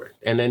them,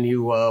 and then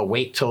you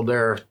wait till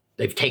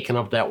they've taken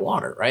up that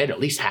water, right?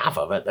 At least half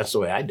of it. That's the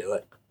way I do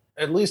it.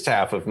 At least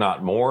half, if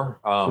not more.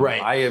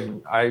 Right.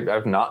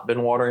 I've not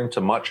been watering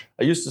too much.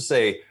 I used to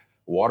say,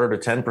 water to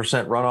 10%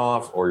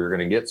 runoff, or you're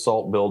going to get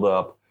salt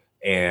buildup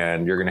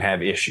and you're going to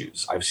have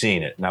issues. I've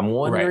seen it. And I'm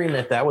wondering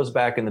if that was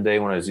back in the day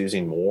when I was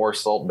using more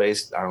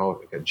salt-based, I don't know,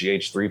 like a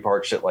GH3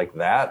 part, shit like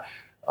that.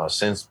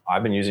 Since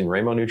I've been using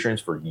Rainbow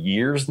Nutrients for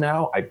years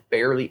now, I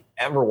barely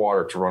ever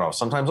water to runoff.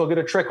 Sometimes I'll get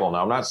a trickle.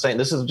 Now, I'm not saying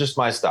this is just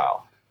my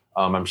style.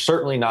 I'm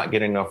certainly not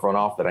getting enough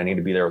runoff that I need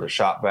to be there with a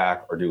shot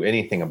vac or do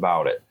anything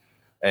about it.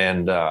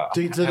 And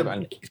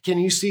can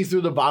you see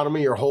through the bottom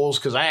of your holes?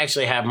 Because I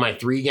actually have my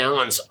 3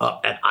 gallons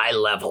up at eye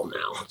level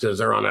now because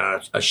they're on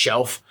a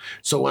shelf.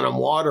 So when I'm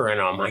watering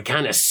them, I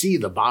kind of see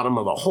the bottom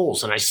of the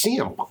holes, and I see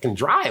them fucking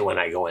dry when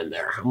I go in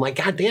there. I'm like,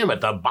 God damn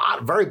it, the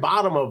very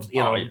bottom of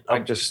I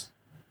just,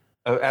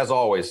 as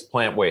always,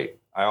 plant weight.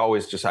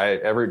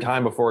 Every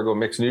time before I go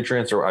mix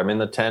nutrients, or I'm in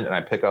the tent and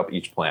I pick up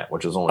each plant,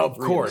 which is only of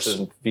course this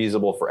isn't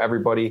feasible for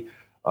everybody.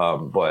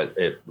 But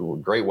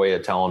great way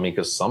of telling me,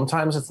 because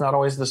sometimes it's not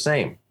always the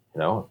same,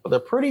 but they're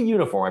pretty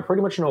uniform. I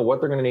pretty much know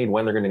what they're going to need,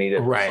 when they're going to need it.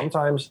 Right.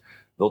 Sometimes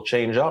they'll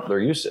change up their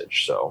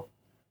usage. So,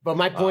 but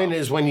my point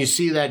is, when you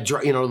see that,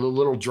 the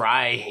little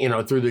dry,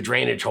 through the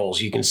drainage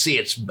holes, you can see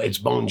it's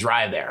bone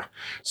dry there.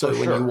 So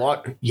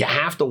you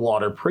have to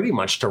water pretty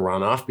much to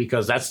run off,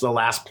 because that's the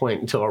last point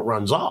until it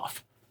runs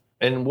off.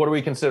 And what do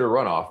we consider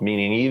runoff?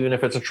 Meaning, even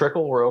if it's a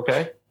trickle, we're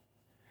okay?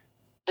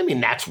 I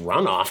mean, that's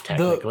runoff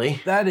technically.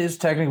 That is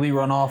technically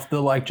runoff.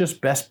 The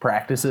just best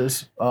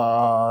practices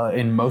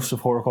in most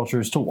of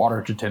horticulture is to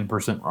water to 10%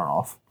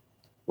 runoff.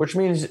 Which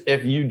means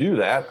if you do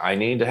that, I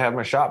need to have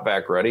my shot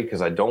vac ready,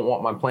 because I don't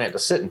want my plant to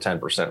sit in 10%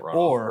 runoff.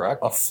 Or correct?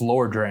 A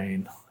floor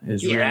drain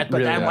is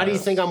why do you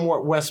think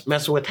I'm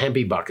messing with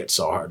Hempy buckets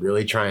so hard?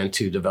 Really trying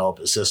to develop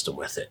a system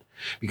with it.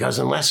 Because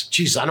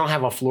I don't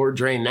have a floor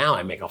drain now,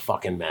 I make a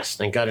fucking mess.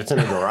 Thank God it's in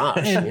a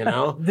garage,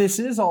 This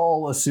is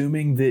all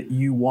assuming that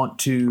you want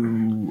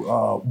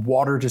to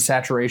water to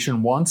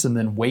saturation once and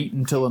then wait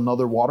until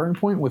another watering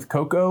point. With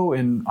cocoa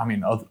and,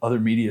 other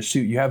media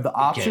too, you have the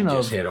option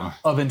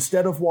of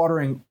instead of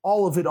watering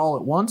all of it all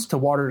at once to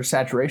water to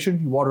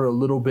saturation, you water a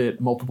little bit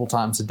multiple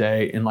times a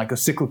day in like a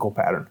cyclical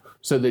pattern,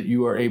 so that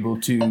you are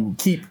able to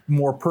keep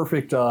more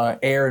perfect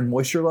air and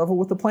moisture level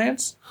with the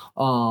plants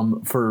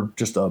for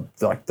just the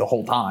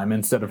whole time,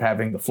 instead of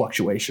having the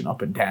fluctuation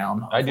up and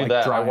down. I do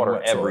that. I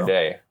water every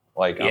day.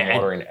 I'm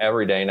watering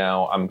every day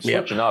now. I'm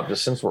switching up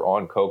just since we're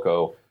on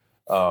cocoa.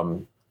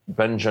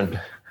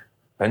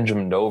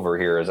 Benjamin Dover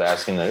here is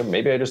asking that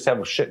maybe I just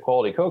have shit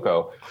quality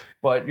cocoa,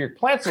 but your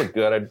plants look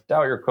good. I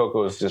doubt your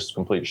cocoa is just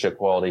complete shit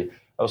quality.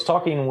 I was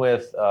talking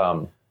with,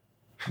 I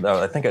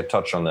think I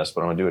touched on this,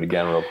 but I'm going to do it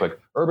again real quick.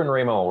 Urban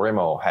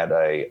Ramo had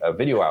a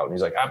video out, and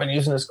he's like, I've been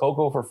using this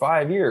cocoa for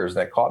 5 years.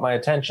 That caught my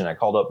attention. I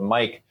called up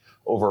Mike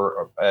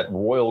over at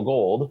Royal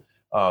Gold.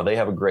 They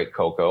have a great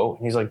cocoa.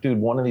 And he's like, dude,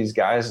 one of these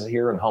guys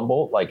here in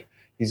Humboldt,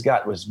 he's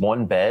got his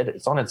one bed.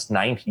 It's on its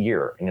 9th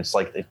year. And it's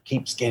like, it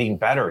keeps getting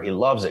better. He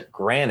loves it.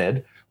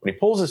 Granted, when he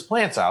pulls his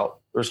plants out,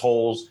 there's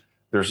holes.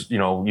 there's,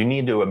 you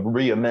need to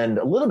re-amend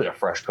a little bit of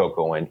fresh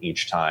cocoa in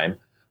each time.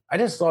 I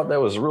just thought that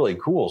was really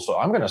cool. So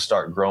I'm going to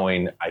start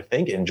growing, I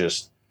think, in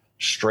just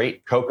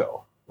straight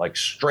cocoa, like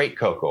straight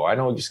cocoa. I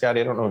know,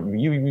 Scotty, I don't know if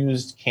you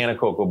used can of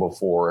cocoa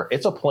before.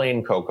 It's a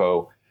plain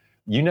cocoa.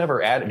 You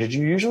never add, did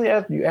you usually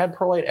add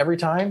perlite every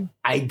time?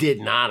 I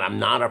did not. I'm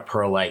not a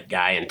perlite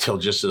guy until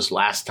just this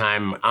last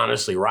time.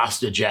 Honestly,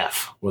 Rasta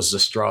Jeff was the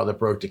straw that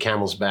broke the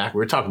camel's back. We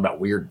were talking about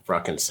weird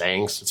fucking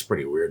sayings. It's a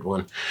pretty weird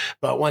one.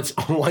 But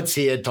once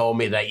he had told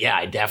me that, yeah,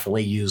 I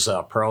definitely use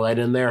perlite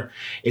in there,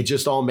 it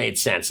just all made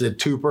sense. The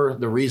tuber,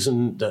 the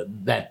reason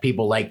that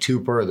people like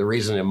tuber, the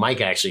reason that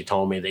Mike actually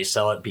told me they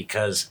sell it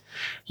because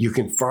you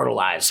can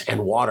fertilize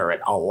and water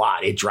it a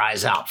lot. It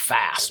dries out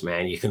fast,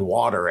 man. You can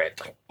water it,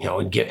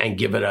 and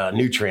give it a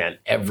nutrient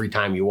every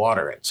time you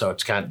water it. So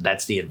it's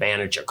that's the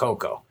advantage of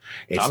cocoa.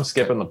 I'm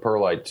skipping the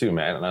perlite too,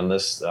 man. And on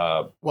this,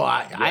 I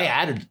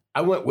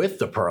went with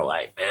the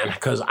perlite, man,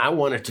 because I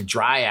want it to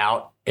dry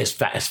out as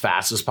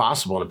fast as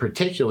possible. And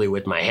particularly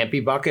with my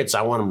Hempy buckets,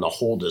 I want them to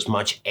hold as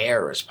much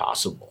air as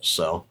possible.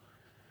 So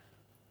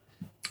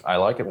I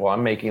like it. Well,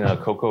 I'm making a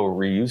cocoa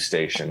reuse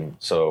station.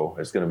 So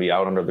it's going to be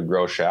out under the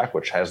grow shack,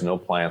 which has no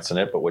plants in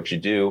it. But what you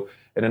do,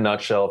 in a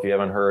nutshell, if you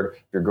haven't heard,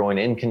 if you're growing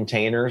in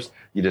containers,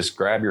 you just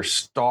grab your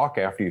stalk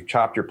after you've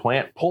chopped your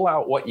plant, pull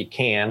out what you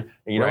can,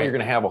 and you're going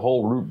to have a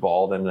whole root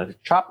ball. Then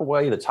chop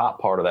away the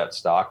top part of that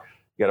stalk.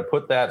 You got to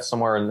put that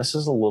somewhere, and this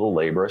is a little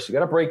laborious. You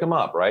got to break them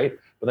up, right?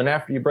 But then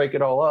after you break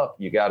it all up,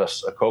 you got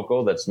a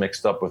cocoa that's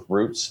mixed up with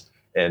roots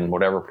and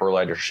whatever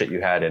perlite or shit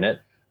you had in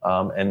it.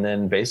 And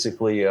then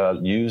basically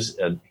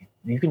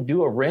you can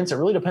do a rinse. It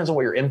really depends on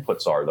what your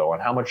inputs are, though,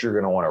 and how much you're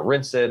going to want to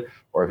rinse it,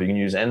 or if you can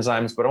use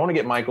enzymes. But I want to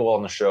get Michael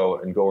on the show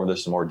and go over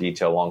this in more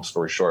detail. Long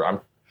story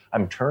short,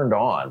 I'm turned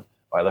on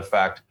by the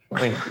fact.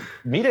 I mean,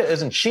 media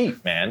isn't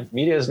cheap, man.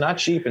 Media is not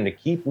cheap, and to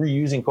keep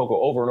reusing cocoa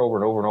over and over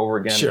and over and over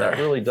again, that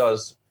really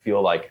does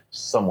feel like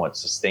somewhat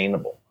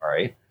sustainable. All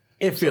right.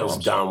 It feels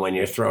dumb when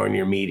you're throwing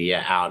your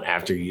media out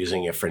after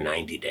using it for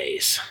 90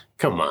 days.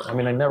 Come on. I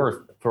mean, I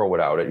never throw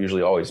it out. It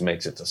usually always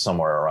makes it to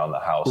somewhere around the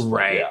house.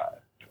 Right. Yeah.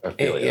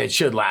 It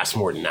should last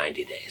more than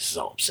 90 days, is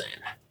all I'm saying.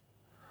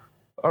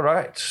 All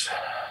right.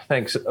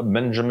 Thanks,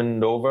 Benjamin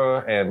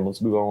Nova. And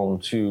let's move on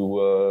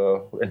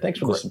to, and thanks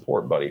for the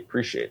support, buddy.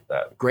 Appreciate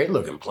that. Great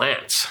looking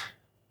plants.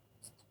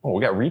 Oh,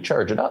 we got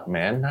Recharge It Up,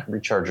 man. Not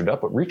Recharge It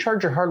Up, but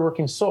Recharge Your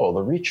Hardworking Soul,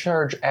 the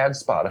Recharge ad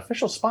spot,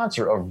 official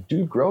sponsor of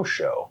Dude Grow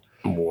Show.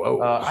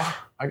 Whoa.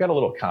 I got a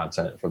little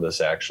content for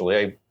this,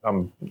 actually.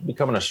 I'm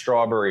becoming a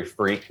strawberry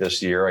freak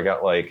this year. I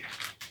got I'm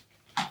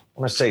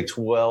going to say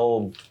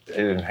 12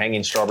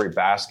 hanging strawberry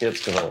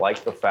baskets because I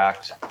like the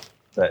fact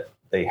that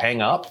they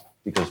hang up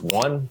because,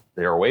 one,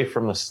 they're away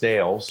from the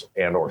snails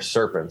and or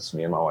serpents,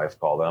 me and my wife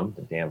call them,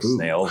 the damn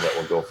snails that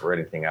will go for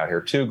anything out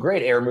here. Two,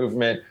 great air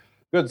movement,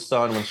 good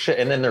sun,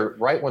 and then they're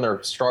right when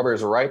their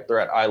strawberries are ripe, they're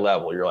at eye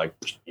level. You're like,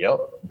 yep,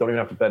 don't even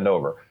have to bend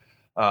over.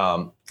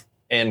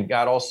 And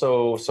got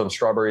also some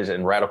strawberries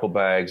in radical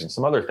bags and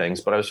some other things,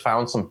 but I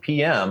found some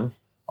PM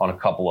on a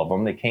couple of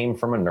them. They came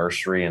from a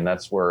nursery, and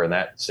that's where in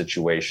that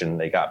situation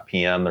they got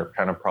PM. They're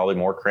kind of probably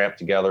more cramped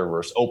together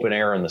versus open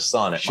air in the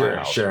sun at my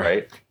house,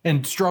 right?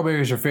 And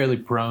strawberries are fairly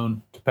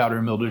prone to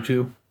powdery mildew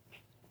too.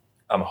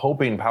 I'm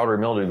hoping powdery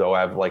mildew, though. I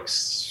have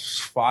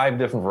 5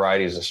 different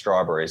varieties of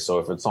strawberries. So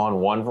if it's on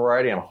one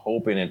variety, I'm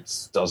hoping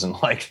it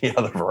doesn't like the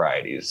other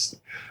varieties.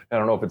 I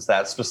don't know if it's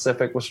that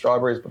specific with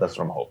strawberries, but that's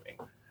what I'm hoping.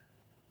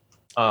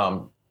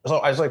 So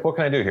I was like, what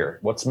can I do here?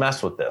 Let's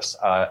mess with this.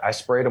 I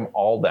sprayed them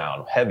all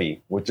down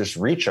heavy with just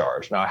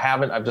Recharge. Now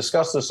I've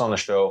discussed this on the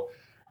show.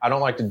 I don't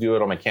like to do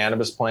it on my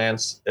cannabis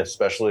plants,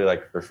 especially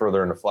if they're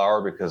further into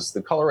flower, because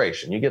the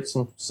coloration, you get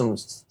some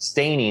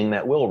staining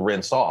that will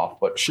rinse off,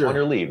 but on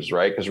your leaves,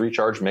 right? Because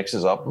Recharge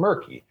mixes up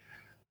murky.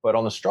 But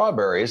on the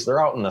strawberries,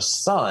 they're out in the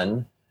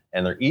sun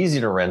and they're easy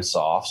to rinse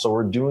off. So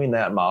we're doing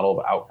that model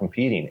of out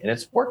competing, and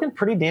it's working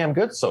pretty damn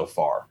good so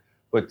far.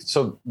 But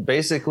so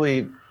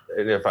basically,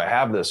 if I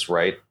have this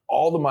right,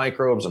 all the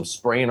microbes I'm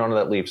spraying onto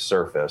that leaf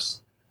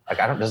surface,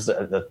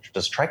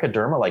 does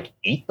trichoderma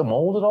eat the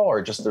mold at all,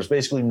 or just there's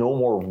basically no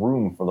more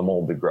room for the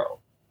mold to grow?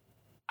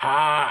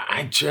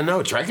 I don't know.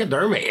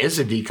 Trichoderma is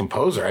a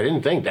decomposer. I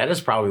didn't think that is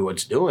probably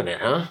what's doing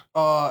it,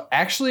 huh?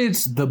 Actually,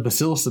 it's the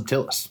Bacillus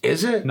subtilis.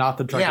 Is it? Not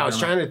the trichoderma. Yeah, I was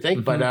trying to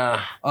think, but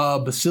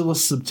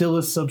Bacillus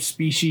subtilis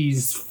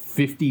subspecies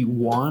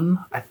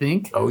 51, I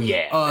think. Oh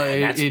yeah,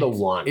 that's the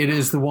one. It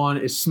is the one.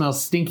 It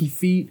smells stinky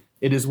feet.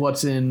 It is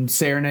what's in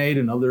Serenade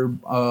and other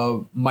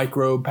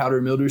micro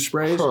powdery mildew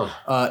sprays.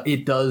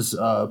 It does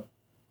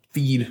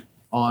feed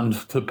on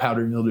to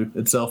powdery mildew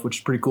itself, which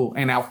is pretty cool,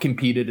 and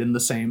outcompete it in the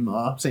same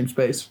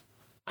space.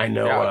 I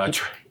know.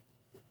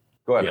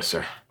 Go ahead. Yes,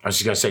 sir. I was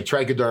just going to say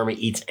trichoderma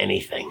eats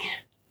anything.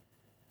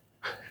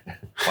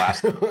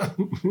 Plastic.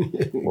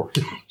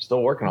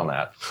 Still working on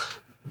that.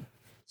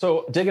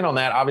 So digging on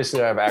that,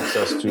 obviously I have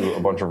access to a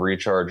bunch of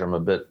Recharge. I'm a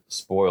bit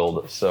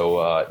spoiled.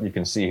 So you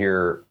can see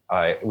here,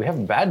 we have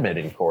a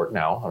badminton court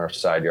now on our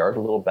side yard,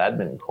 a little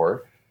badminton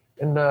court.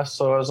 And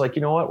so I was like,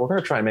 you know what? We're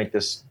going to try and make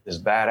this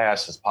as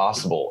badass as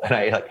possible. And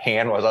I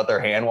was out there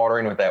hand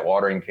watering with that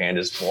watering can,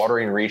 just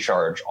watering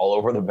Recharge all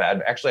over the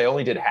bed. Actually, I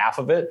only did half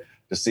of it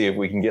to see if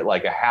we can get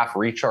like a half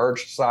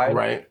Recharge side.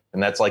 Right.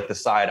 And that's like the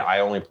side I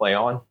only play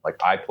on. Like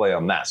I play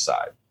on that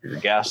side. Your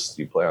guests,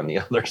 you play on the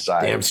other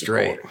side. Damn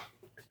straight.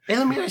 Hey,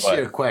 let me ask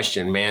you a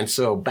question, man.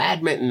 So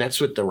badminton,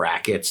 that's with the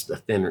rackets,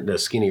 the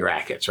skinny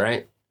rackets,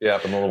 right? Yeah,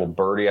 from the little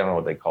birdie. I don't know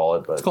what they call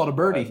it, but It's called a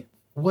birdie.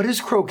 What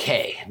is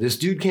croquet? This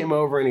dude came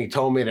over and he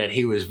told me that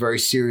he was a very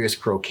serious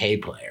croquet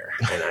player.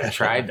 And I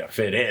tried to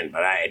fit in,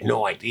 but I had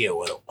no idea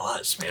what it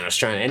was, man. I was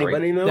trying to,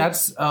 anybody know?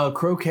 That's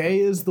croquet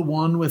is the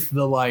one with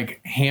the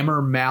like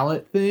hammer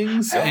mallet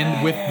things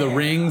and with the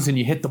rings, and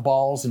you hit the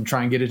balls and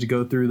try and get it to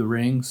go through the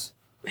rings.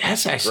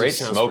 That's actually great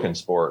smoking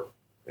sport.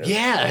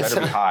 Yeah, It's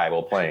better be high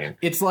while playing.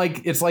 It's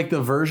like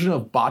the version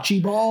of bocce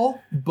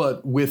ball,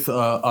 but with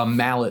a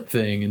mallet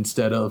thing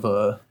instead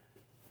of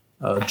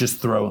just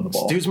throwing the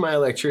ball. This dude's my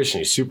electrician.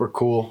 He's super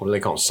cool. What do they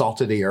call him? Salt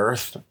of the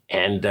earth.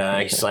 And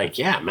he's like,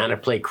 yeah, man, I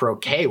play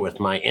croquet with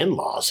my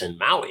in-laws in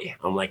Maui.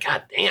 I'm like,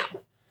 God damn.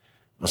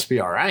 Must be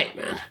all right,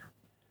 man.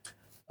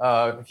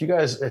 If you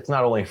guys, it's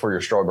not only for your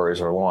strawberries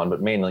or lawn,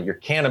 but mainly your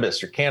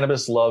cannabis. Your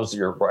cannabis loves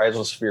your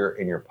rhizosphere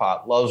in your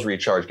pot, loves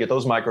Recharge. Get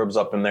those microbes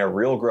up in there.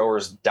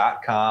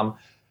 Realgrowers.com.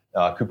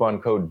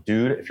 Coupon code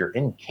DUDE. If you're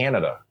in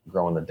Canada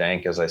growing the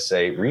dank, as I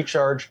say,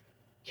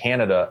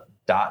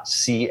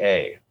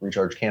 RechargeCanada.ca.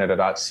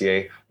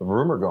 RechargeCanada.ca. The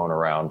rumor going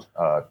around,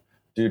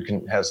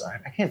 dude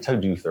I can't tell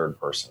do third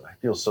person. I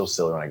feel so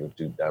silly when I go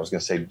dude. I was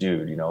going to say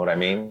dude, you know what I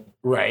mean?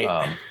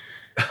 Right.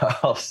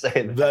 I'll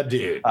say that. The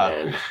dude,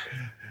 man.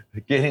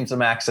 Getting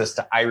some access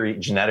to Irie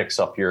Genetics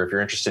up here. If you're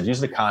interested,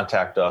 use the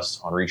contact us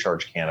on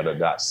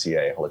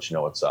RechargeCanada.ca. I'll let you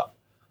know what's up.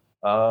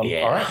 All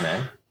right,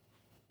 man.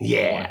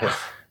 Yeah.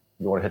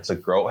 You want to hit some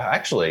grow?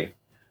 Actually,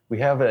 we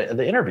have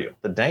the interview,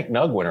 the Dank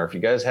Nug winner. If you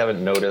guys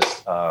haven't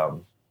noticed,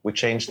 we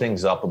changed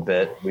things up a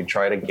bit. We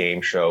tried a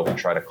game show. We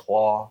tried a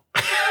claw.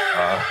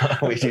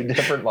 We do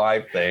different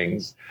live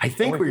things. I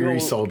think we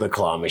resold the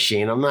claw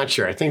machine. I'm not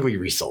sure. I think we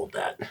resold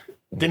that.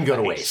 Didn't go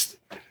to waste.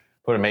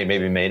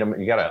 Maybe made them.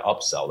 You got to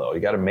upsell though. You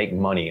got to make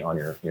money on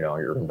your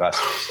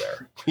investments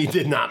there. He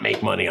did not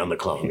make money on the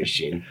claw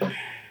machine.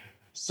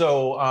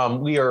 So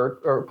we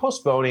are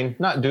postponing,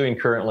 not doing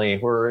currently.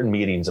 We're in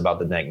meetings about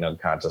the Dank Nug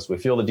contest. We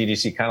feel the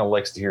DGC kind of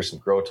likes to hear some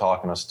grow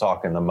talk and us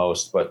talking the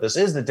most. But this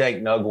is the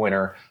Dank Nug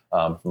winner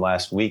from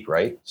last week,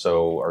 right?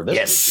 Or this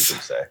week, you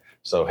should say.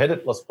 So hit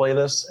it. Let's play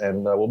this,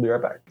 and we'll be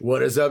right back.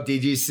 What is up,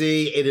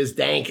 DGC? It is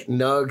Dank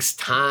Nugs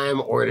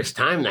time, or it is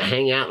time to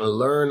hang out and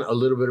learn a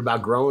little bit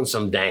about growing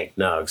some Dank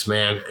Nugs,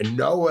 man. And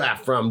Noah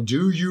from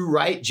Do You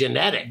Right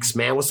Genetics,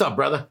 man. What's up,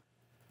 brother?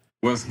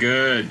 What's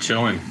good?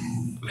 Chilling.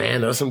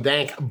 Man, there was some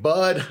dank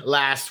bud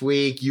last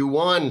week. You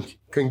won.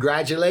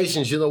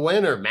 Congratulations. You're the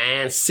winner,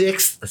 man.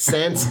 6th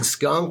Sense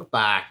Skunk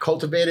by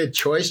Cultivated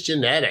Choice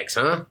Genetics,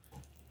 huh?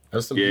 That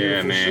was some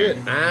beautiful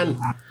shit, man.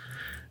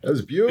 That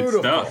was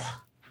beautiful. Good stuff.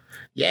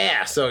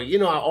 Yeah, so,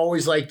 I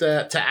always like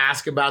to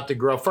ask about the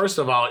grow. First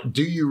of all,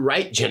 Do You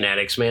Right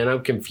Genetics, man?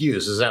 I'm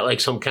confused. Is that like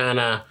some kind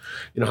of,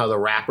 how the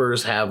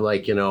rappers have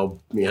like,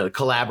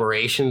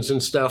 collaborations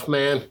and stuff,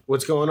 man?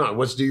 What's going on?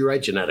 What's Do You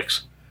Right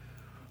Genetics?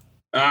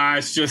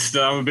 It's just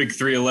I'm a big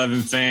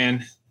 311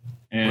 fan,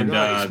 and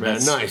nice,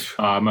 that's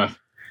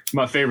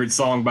my favorite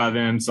song by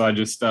them. So I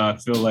just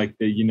feel like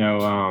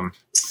that,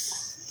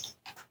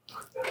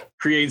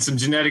 creating some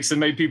genetics that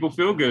make people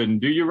feel good and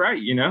do you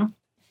right,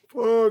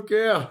 Fuck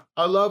yeah,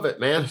 I love it,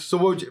 man.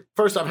 So,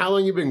 first off, how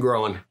long you been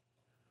growing?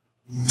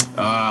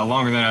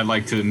 Longer than I'd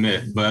like to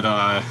admit,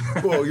 but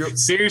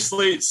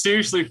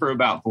seriously for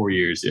about 4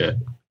 years, yeah.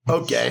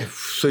 Okay,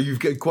 so you've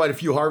got quite a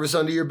few harvests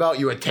under your belt.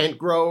 You a tent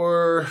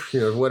grower,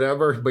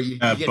 whatever, but you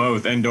get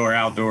both indoor,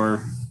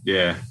 outdoor,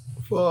 yeah.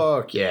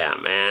 Fuck yeah,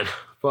 man.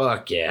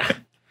 Fuck yeah.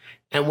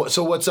 And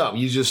what's up?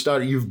 You just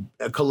started. You've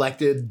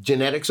collected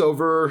genetics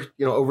over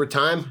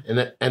time,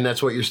 and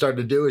that's what you're starting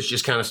to do. Is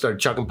just kind of start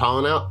chucking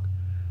pollen out.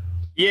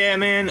 Yeah,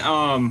 man.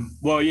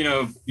 Well,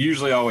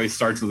 usually always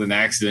starts with an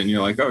accident. And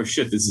you're like, oh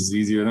shit, this is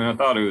easier than I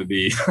thought it would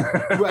be.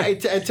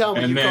 Right. And tell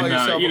me, and you then, call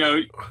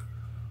yourself.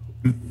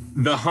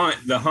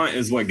 The hunt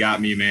is what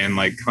got me, man.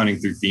 Like hunting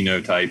through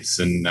phenotypes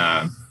and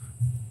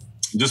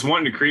just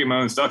wanting to create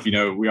my own stuff.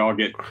 We all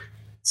get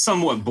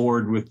somewhat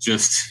bored with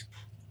just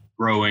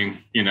growing,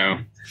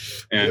 and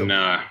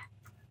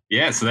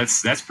so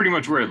that's pretty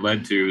much where it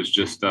led to, is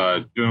just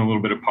doing a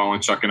little bit of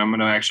pollen chucking. I'm going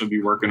to actually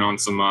be working on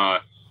some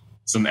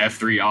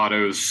F3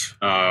 autos.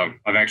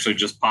 I've actually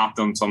just popped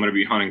them, so I'm going to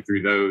be hunting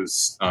through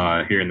those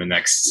here in the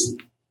next,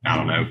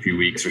 few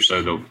weeks or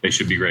so. They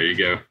should be ready to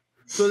go.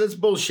 So that's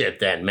bullshit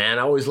then, man.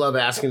 I always love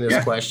asking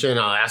this question.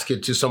 I'll ask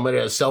it to somebody,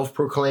 a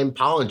self-proclaimed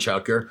pollen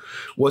chucker.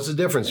 What's the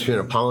difference between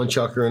a pollen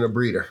chucker and a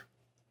breeder?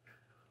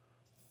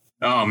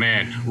 Oh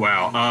man.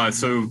 Wow.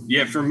 So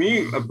yeah, for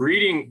me, a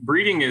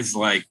breeding is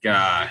like,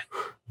 that's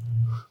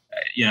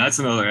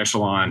another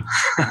echelon.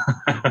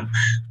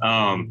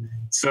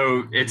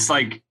 So it's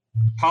like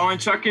pollen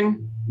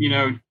chucking,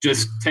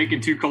 just taking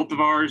two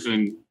cultivars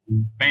and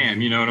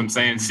bam, you know what I'm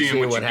saying? Seeing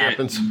what you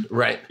happens. Get.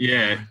 Right.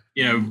 Yeah.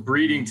 You know,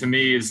 breeding to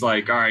me is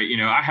like, all right, you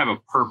know, I have a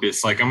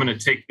purpose. Like I'm going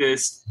to take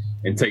this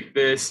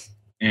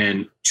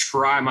and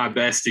try my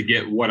best to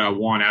get what I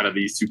want out of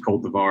these two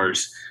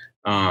cultivars.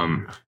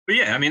 But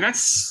yeah, I mean,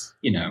 that's,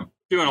 you know,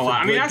 doing a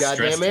lot. I mean, that's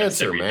stress goddamn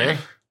test answer, everything. man.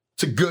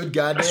 It's a good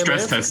goddamn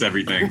stress answer. test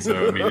everything.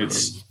 So, I mean,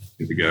 it's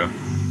good to go.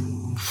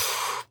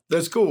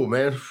 That's cool,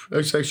 man.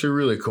 That's actually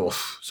really cool.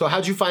 So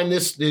how'd you find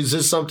this? Is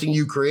this something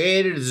you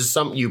created? Is this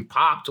something you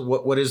popped?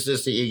 What is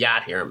this that you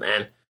got here,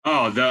 man?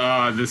 Oh,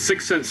 the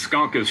 6 Cent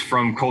Skunk is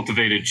from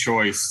Cultivated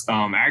Choice.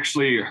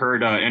 Actually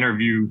heard an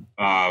interview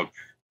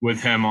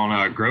with him on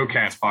a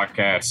Growcast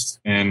podcast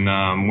and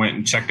went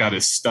and checked out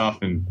his stuff.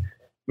 And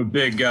I'm a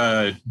big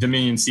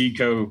Dominion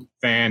Seedco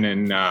fan.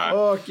 And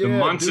the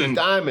Munson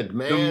Diamond,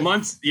 man.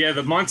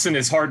 The Munson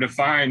is hard to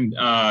find.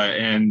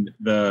 And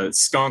the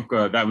skunk,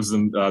 that was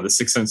the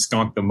 6 Cent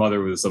Skunk. The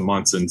mother was a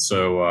Munson.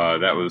 So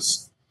that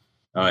was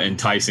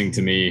enticing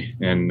to me.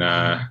 And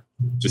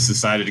just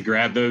decided to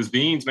grab those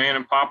beans, man,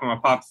 and pop them. I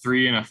popped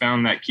 3 and I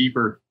found that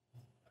keeper.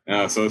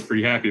 So I was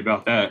pretty happy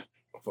about that.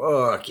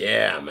 Fuck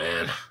yeah,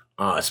 man.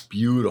 Oh, it's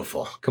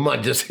beautiful. Come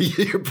on, just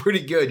you're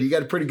pretty good. You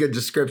got a pretty good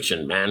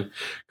description, man.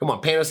 Come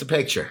on, paint us a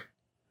picture.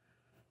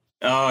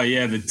 Oh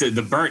yeah,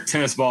 the burnt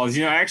tennis balls.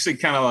 You know, I actually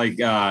kind of like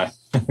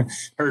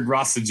heard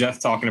Ross the Jeff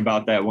talking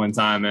about that one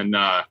time, and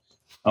I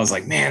was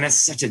like, man, that's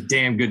such a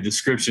damn good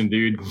description,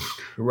 dude.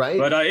 Right.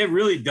 But it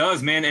really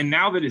does, man. And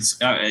now that it's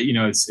you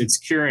know it's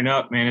curing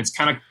up, man. It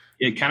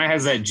kind of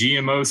has that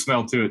GMO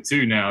smell to it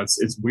too. Now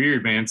it's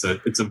weird, man.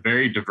 It's a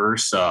very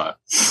diverse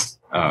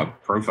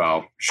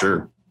profile,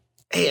 sure.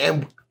 Hey,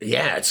 and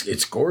yeah,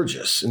 it's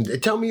gorgeous.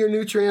 And tell me your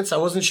nutrients. I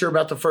wasn't sure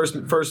about the first.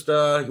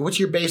 What's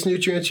your base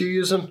nutrients you're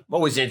using? I'm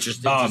always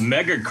interested.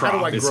 Mega Crop. How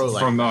do I grow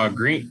from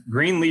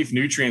Greenleaf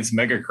Nutrients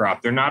Mega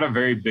Crop. They're not a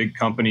very big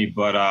company,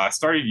 but I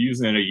started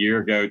using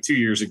it 2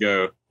 years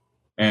ago,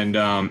 and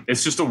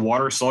it's just a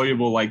water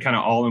soluble, like kind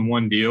of all in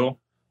one deal.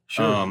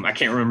 Sure. I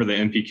can't remember the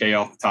NPK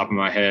off the top of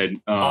my head.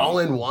 All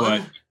in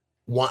one.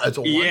 It's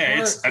a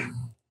one.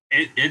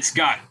 It's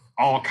got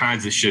all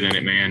kinds of shit in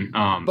it, man.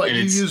 But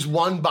you use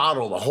one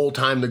bottle the whole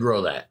time to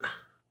grow that.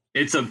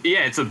 It's a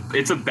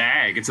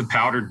bag. It's a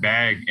powdered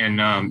bag,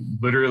 and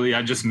literally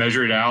I just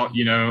measure it out,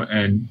 you know,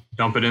 and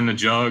dump it in the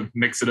jug,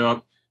 mix it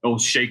up, old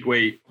shake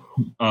weight,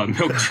 milk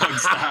jug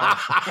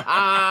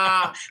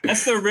style.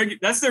 That's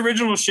the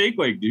original shake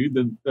weight,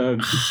 dude. I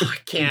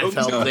can't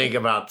help think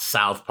about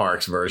South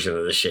Park's version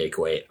of the shake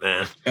weight,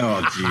 man.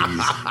 Oh,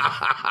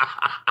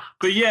 jeez.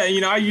 But yeah, you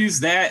know, I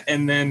use that,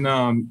 and then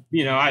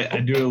you know, I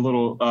do a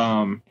little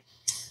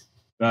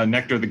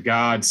Nectar of the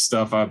Gods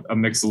stuff. I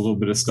mix a little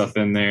bit of stuff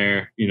in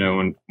there, you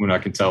know, when I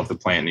can tell if the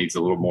plant needs a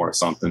little more of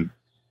something.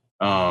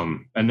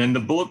 And then the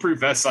Bulletproof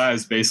SI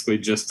is basically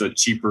just a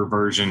cheaper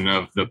version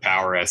of the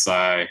Power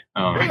SI.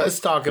 Let's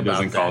talk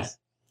about that.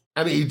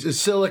 I mean,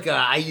 silica,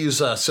 I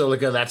use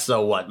silica. That's the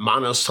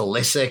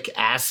monosilicic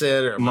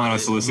acid or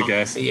monosilicic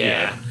acid.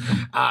 Yeah.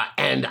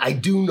 And I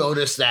do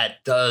notice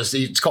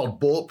it's called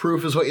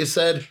bulletproof is what you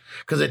said.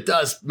 Cause it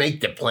does make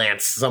the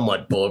plants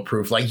somewhat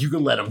bulletproof. Like you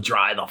can let them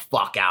dry the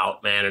fuck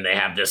out, man. And they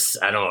have this,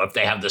 I don't know if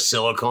they have the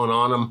silicone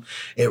on them.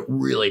 It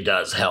really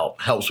does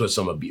helps with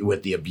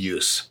with the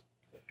abuse.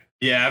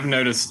 Yeah, I've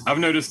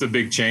noticed a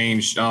big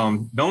change.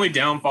 The only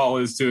downfall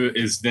is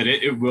that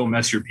it will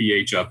mess your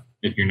pH up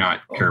if you're not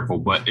careful.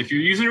 But if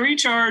you're using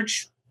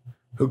Recharge,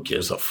 who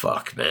gives a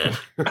fuck, man?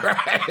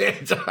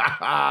 Right?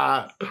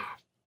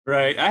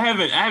 Right. I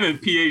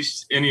haven't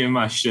pH'd any of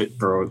my shit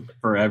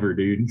forever,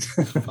 dude.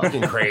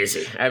 Fucking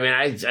crazy. I mean,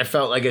 I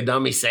felt like a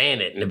dummy saying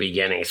it in the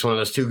beginning. It's one of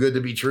those too good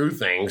to be true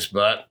things.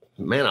 But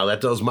man, I'll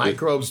let those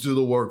microbes do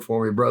the work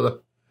for me, brother.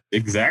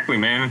 Exactly,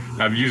 man.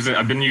 I've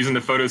been using the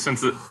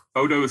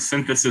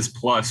Photosynthesis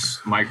Plus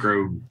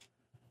micro,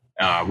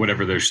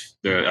 whatever.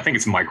 I think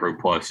it's Micro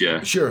Plus.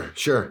 Yeah.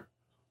 Sure.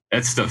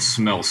 That stuff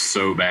smells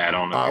so bad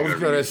on it. I was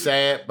gonna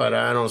say it, but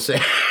I don't say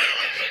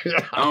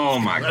it. Oh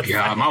my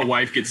God. My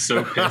wife gets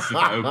so pissed if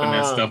I open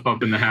that stuff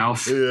up in the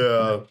house.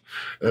 Yeah.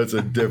 That's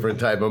a different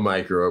type of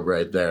microbe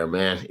right there,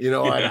 man. You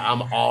know what?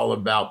 I'm all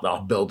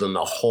about building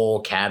the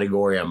whole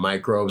category of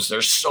microbes.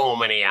 There's so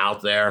many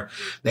out there.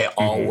 They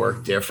all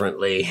work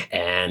differently.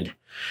 And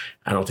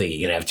I don't think you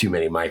can have too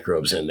many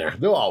microbes in there.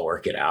 They'll all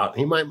work it out.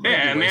 You might be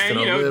wasting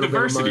a little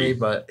diversity. Bit of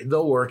money, but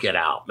they'll work it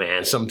out,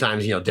 man.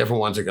 Sometimes, different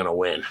ones are going to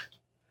win.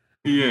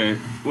 Yeah.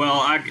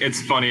 Well,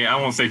 it's funny. I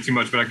won't say too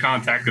much, but I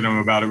contacted them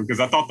about it because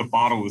I thought the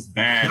bottle was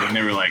bad. And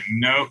they were like,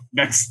 nope,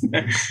 that's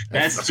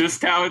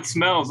just how it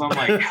smells. I'm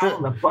like,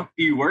 how the fuck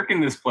do you work in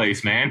this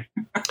place, man?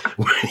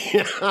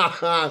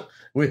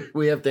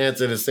 We have to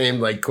answer the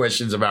same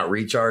questions about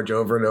Recharge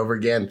over and over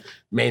again.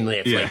 Mainly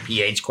it's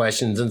pH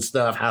questions and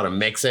stuff, how to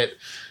mix it.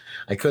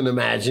 I couldn't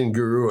imagine,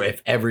 Guru,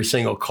 if every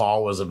single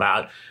call was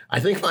about, I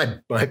think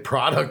my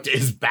product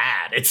is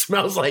bad. It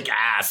smells like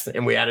ass.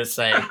 And we had to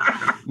say,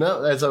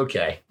 no, that's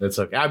okay. That's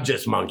okay. I'm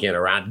just monkeying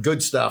around.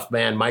 Good stuff,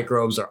 man.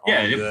 Microbes are all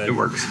good. It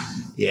works.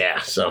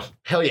 Yeah. So,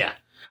 hell yeah.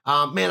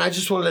 Man, I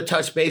just wanted to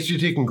touch base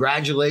with you.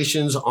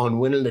 Congratulations on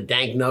winning the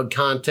Dank Nug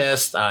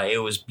contest.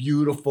 It was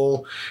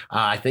beautiful.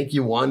 I think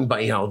you won,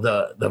 but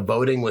the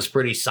voting was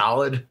pretty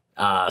solid.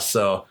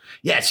 So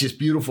yeah, it's just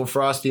beautiful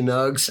frosty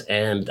nugs,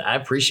 and I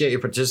appreciate you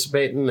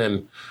participating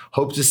and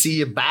hope to see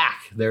you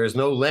back. There is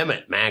no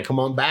limit, man. Come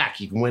on back.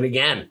 You can win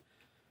again.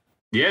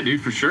 Yeah,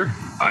 dude, for sure.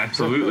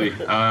 Absolutely.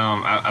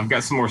 I've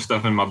got some more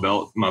stuff in my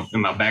belt,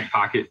 in my back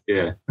pocket.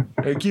 Yeah.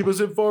 And keep us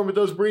informed with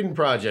those breeding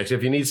projects.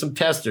 If you need some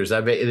testers, I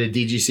bet the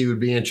DGC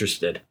would be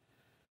interested.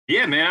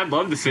 Yeah, man, I'd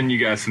love to send you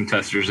guys some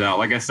testers out.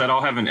 Like I said,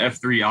 I'll have an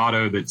F3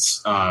 auto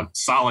that's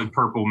solid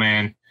purple,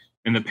 man.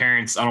 And the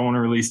parents, I don't want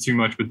to release too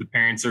much, but the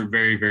parents are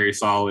very, very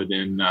solid.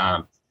 And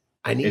I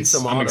need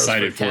some autos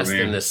for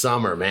testing this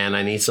summer, man.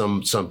 I need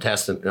some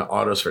testing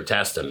autos for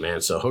testing, man.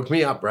 So hook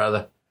me up,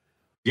 brother.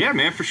 Yeah,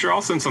 man, for sure.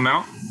 I'll send some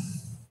out.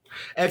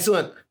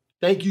 Excellent.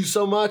 Thank you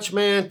so much,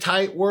 man.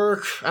 Tight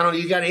work. I don't know,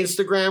 you got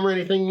Instagram or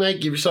anything, Mike?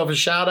 Give yourself a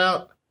shout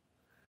out.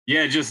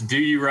 Yeah, just do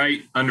you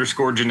right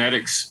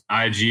 _genetics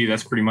IG.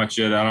 That's pretty much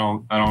it. I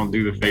don't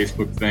do the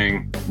Facebook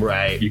thing.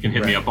 Right. You can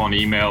hit me up on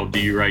email,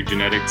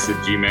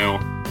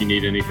 doyourightgenetics@gmail.com if you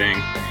need anything.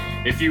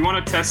 If you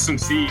want to test some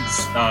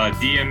seeds,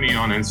 DM me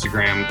on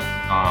Instagram.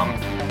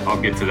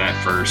 I'll get to that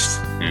first.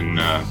 And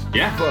I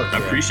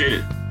appreciate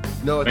it.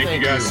 No, thank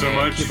you guys so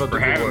much for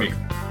having me.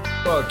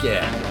 Fuck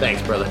yeah. Thanks,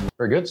 brother.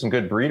 Very good. Some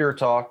good breeder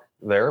talk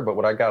there, but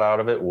what I got out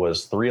of it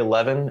was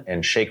 311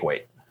 and shake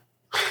weight.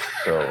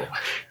 So,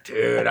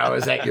 dude, I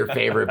was at your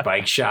favorite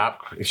bike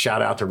shop.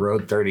 Shout out to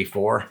Road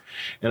 34.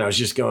 And I was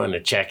just going to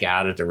check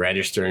out at the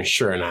register, and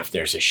sure enough,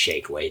 there's a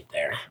shake weight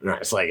there. And I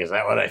was like, is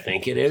that what I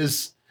think it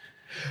is?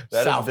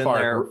 That has been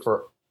there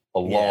for a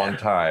long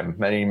time,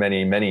 many,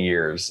 many, many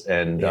years.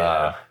 And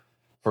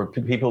for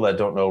people that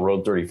don't know,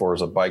 Road 34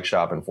 is a bike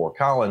shop in Fort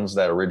Collins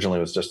that originally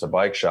was just a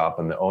bike shop,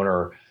 and the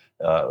owner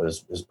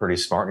is pretty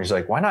smart. And he's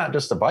like, why not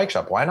just a bike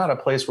shop? Why not a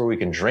place where we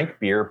can drink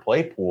beer,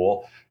 play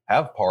pool,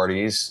 have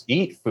parties,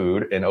 eat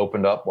food, and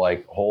opened up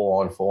like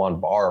full-on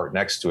bar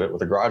next to it with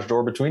a garage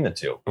door between the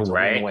two.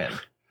 Right. Win.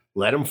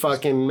 Let them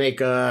fucking make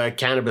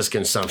cannabis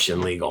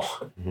consumption legal.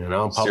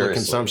 Public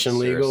consumption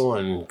legal,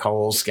 and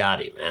call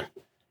Scotty, man.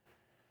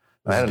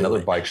 I had another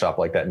bike shop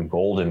like that in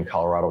Golden,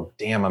 Colorado.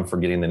 Damn, I'm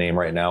forgetting the name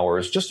right now. Where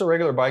it's just a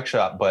regular bike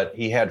shop, but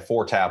he had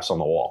 4 taps on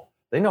the wall.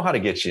 They know how to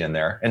get you in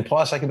there. And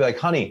plus, I could be like,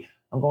 honey,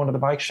 I'm going to the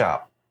bike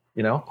shop.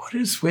 What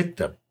is with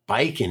the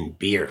bike and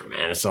beer,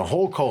 man? It's a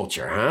whole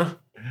culture, huh?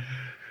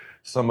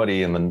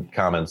 Somebody in the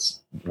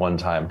comments one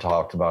time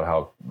talked about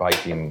how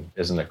biking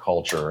isn't a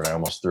culture, and I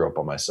almost threw up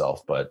on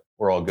myself, but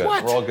we're all good.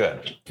 What? We're all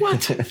good.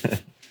 What?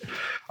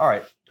 All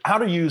right. How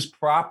to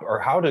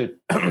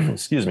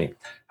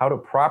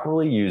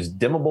properly use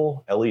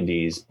dimmable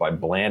LEDs by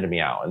Bland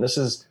Meow. And this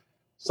is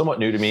somewhat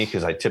new to me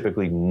because I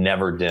typically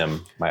never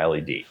dim my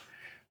LED.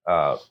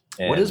 What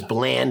does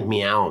Bland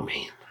Meow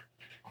mean?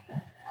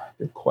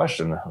 Good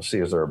question. Let's see.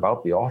 Is there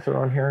about the author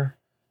on here?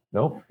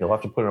 Nope. You'll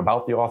have to put an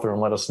about the author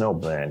and let us know,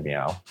 Bland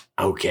Meow.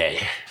 Okay.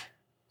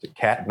 It's a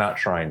cat not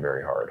trying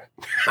very hard.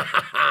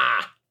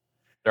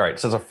 All right.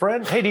 Says a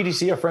friend, hey,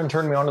 DDC, a friend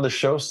turned me onto the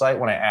show site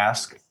when I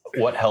asked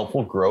what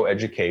helpful grow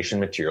education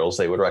materials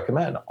they would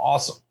recommend.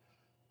 Awesome.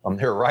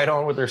 They're right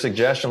on with their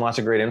suggestion. Lots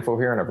of great info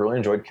here, and I've really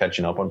enjoyed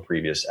catching up on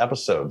previous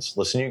episodes.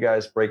 Listening to you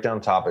guys break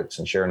down topics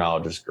and share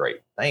knowledge is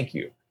great. Thank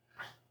you.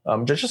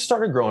 Just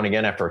started growing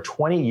again after a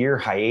 20-year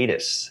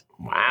hiatus.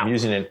 Wow. I'm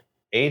using an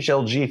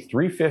HLG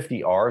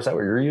 350R. Is that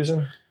what you're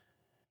using?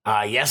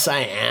 Yes, I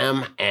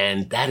am.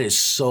 And that is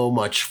so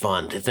much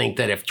fun to think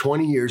that if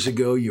 20 years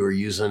ago you were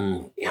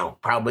using,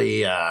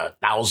 probably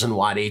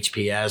 1,000-watt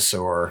HPS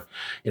or,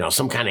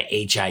 some kind of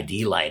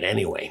HID light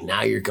anyway,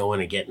 now you're going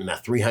and getting a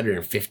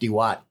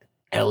 350-watt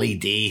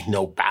LED,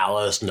 no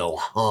ballast, no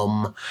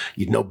hum,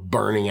 no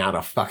burning out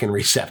a fucking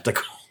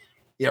receptacle.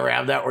 You ever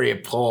have that where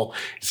it's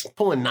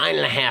pulling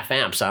 9.5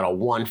 amps out of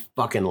one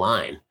fucking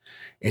line?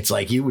 It's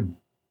like you would,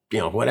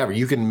 whatever.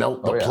 You can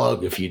melt the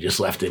plug if you just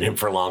left it in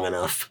for long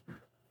enough.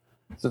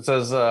 So it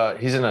says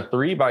he's in a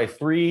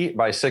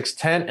 3x3x6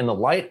 tent, and the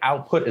light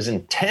output is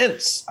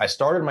intense. I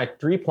started my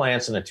 3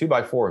 plants in a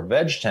 2x4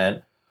 veg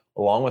tent,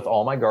 along with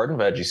all my garden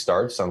veggie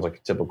starts. Sounds like a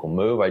typical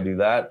move. I do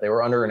that. They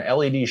were under an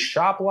LED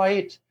shop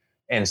light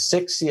and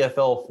 6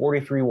 CFL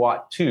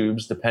 43-watt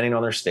tubes, depending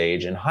on their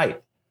stage and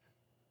height.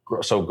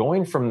 So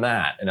going from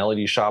that, an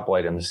LED shop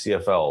light and the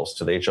CFLs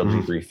to the HLG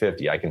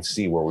 350, I can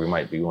see where we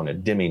might be in a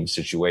dimming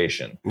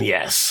situation.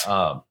 Yes.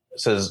 It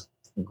says,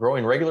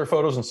 growing regular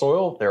photos in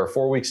soil. There are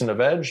 4 weeks in the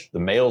veg. The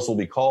males will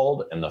be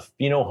called, and the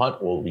pheno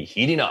hunt will be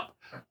heating up.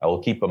 I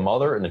will keep a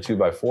mother in the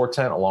 2x4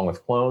 tent along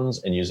with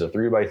clones and use a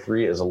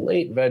 3x3 as a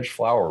late veg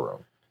flower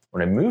room.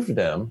 When I moved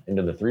them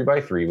into the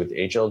 3x3 with the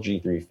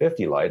HLG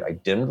 350 light, I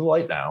dimmed the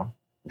light down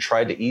and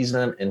tried to ease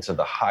them into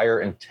the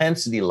higher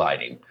intensity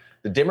lighting.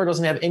 The dimmer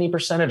doesn't have any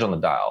percentage on the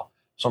dial,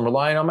 so I'm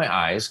relying on my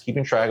eyes,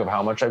 keeping track of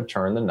how much I've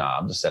turned the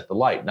knob to set the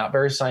light. Not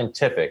very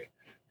scientific,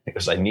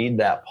 because I need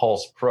that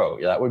Pulse Pro.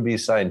 Yeah, that would be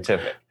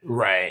scientific.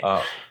 Right.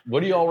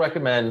 What do you all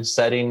recommend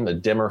setting the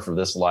dimmer for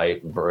this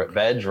light,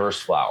 veg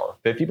versus flower?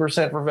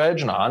 50% for veg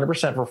and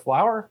 100% for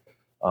flower?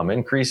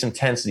 Increase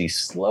intensity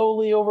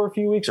slowly over a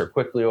few weeks or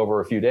quickly over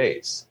a few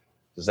days.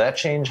 Does that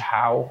change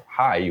how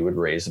high you would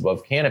raise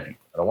above canopy?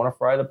 I don't want to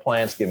fry the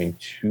plants giving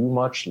too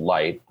much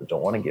light, but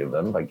don't want to give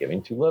them by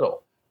giving too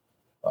little.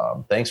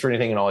 Thanks for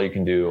anything and all you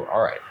can do.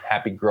 All right.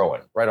 Happy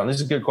growing. Right on.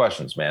 These are good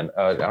questions, man.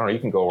 I don't know. You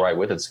can go right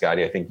with it,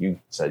 Scotty. I think you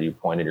said you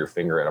pointed your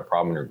finger at a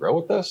problem in your grow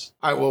with this.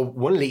 All right. Well,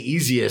 one of the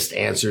easiest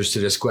answers to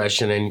this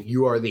question, and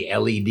you are the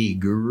LED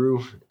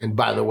guru. And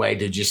by the way,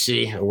 did you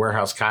see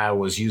Warehouse Kyle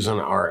was using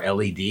our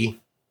LED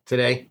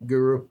today,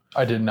 Guru?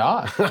 I did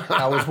not.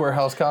 How was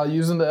Warehouse Kyle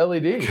using the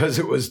LED? Because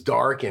it was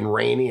dark and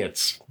rainy.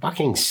 It's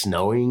fucking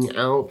snowing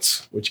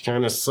out, which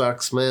kind of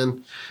sucks,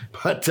 man.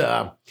 But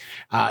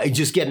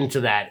just getting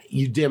to that,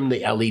 you dim the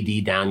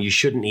LED down. You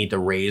shouldn't need to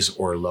raise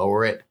or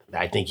lower it.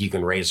 I think you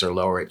can raise or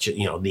lower it,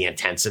 the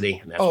intensity.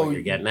 And that's what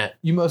you're getting at.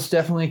 You most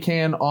definitely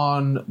can.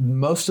 On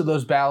most of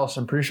those ballasts,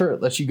 I'm pretty sure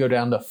it lets you go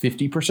down to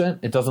 50%.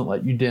 It doesn't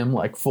let you dim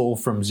like full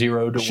from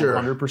 0 to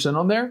 100%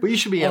 on there. But you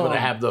should be able to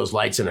have those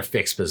lights in a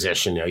fixed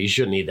position. You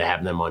shouldn't need to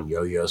have them on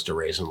yo-yos to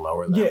raise and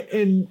lower them. Yeah,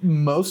 in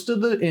most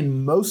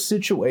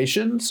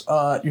situations,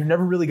 you're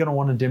never really going to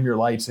want to dim your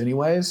lights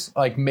anyways.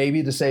 Like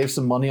maybe to save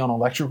some money on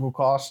electrical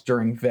costs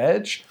during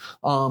veg.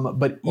 Or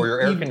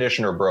your air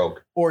conditioner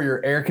broke. Or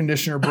your air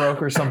conditioner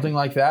broke or something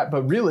like that.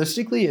 But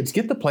realistically, it's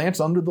get the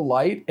plants under the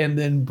light and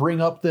then bring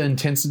up the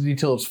intensity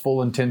till it's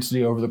full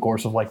intensity over the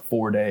course of like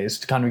 4 days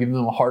to kind of give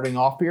them a hardening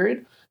off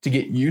period to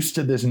get used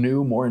to this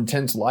new, more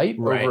intense light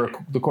over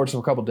the course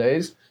of a couple of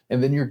days.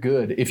 And then you're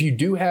good. If you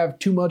do have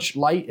too much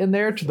light in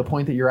there to the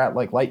point that you're at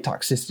like light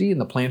toxicity and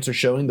the plants are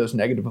showing those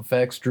negative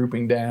effects,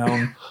 drooping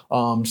down,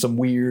 some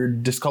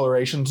weird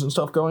discolorations and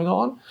stuff going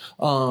on,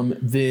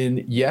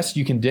 then yes,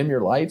 you can dim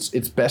your lights.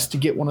 It's best to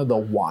get one of the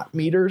watt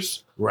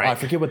meters. Right. I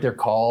forget what they're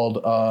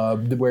called,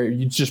 where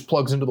it just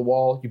plugs into the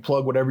wall. You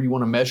plug whatever you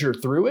want to measure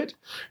through it,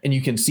 and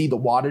you can see the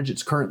wattage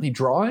it's currently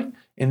drawing,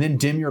 and then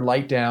dim your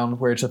light down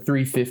where it's a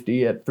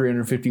 350 at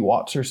 350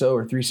 watts or so,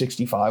 or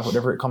 365,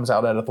 whatever it comes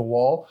out at the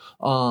wall,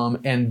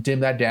 and dim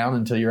that down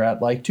until you're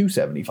at like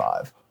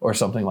 275 or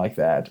something like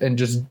that, and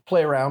just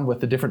play around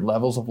with the different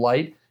levels of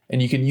light.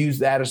 And you can use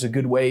that as a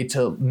good way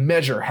to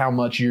measure how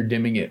much you're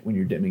dimming it when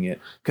you're dimming it.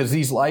 Because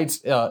these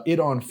lights, it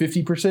on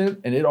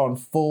 50% and it on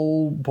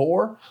full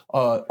bore,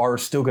 are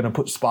still going to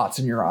put spots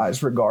in your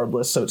eyes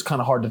regardless. So it's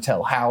kind of hard to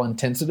tell how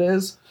intense it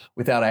is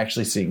without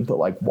actually seeing the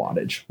like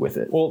wattage with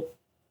it. Well,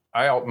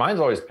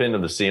 mine's always pinned to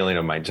the ceiling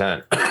of my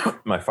tent,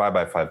 my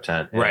 5x5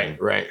 tent.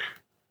 Right.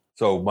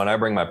 So when I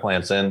bring my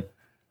plants in,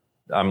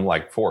 I'm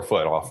like 4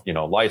 foot off,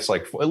 lights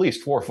like at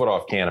least 4 foot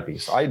off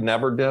canopies. I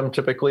never dim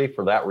typically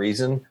for that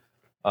reason.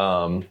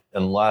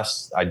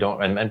 Unless I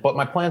don't, but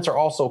my plants are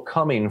also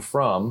coming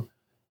from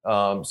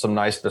some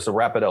nice, just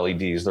rapid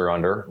LEDs they're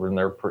under, and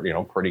they're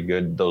pretty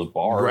good. Those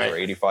bars are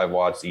 85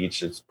 watts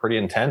each. It's pretty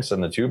intense in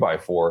the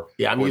 2x4.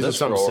 Yeah, I'm using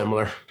something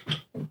similar.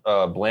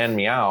 Bland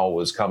Meow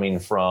was coming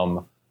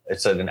from,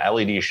 it said an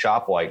LED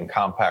shop light and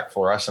compact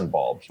fluorescent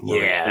bulbs.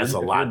 Yeah, that's a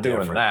lot doing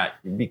different.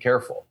 That. Be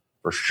careful.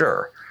 For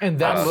sure. And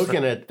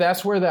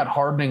that's where that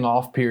hardening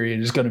off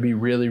period is going to be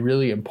really,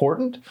 really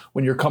important.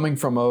 When you're coming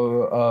from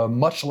a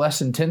much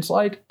less intense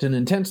light to an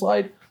intense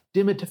light,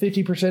 dim it to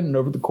 50%, and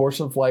over the course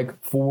of like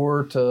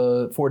 4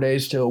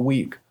 days to a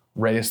week,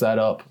 raise that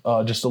up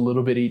just a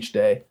little bit each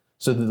day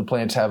so that the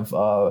plants have,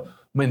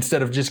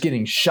 instead of just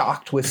getting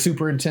shocked with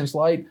super intense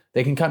light,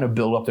 they can kind of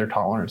build up their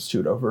tolerance to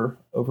it over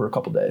a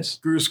couple days.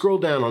 Guru, scroll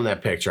down on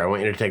that picture. I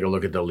want you to take a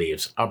look at the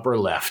leaves. Upper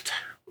left.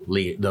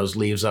 Those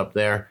leaves up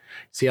there,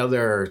 see how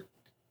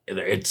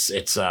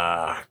it's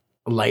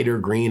lighter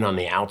green on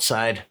the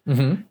outside.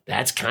 Mm-hmm.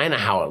 That's kind of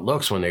how it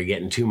looks when they're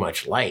getting too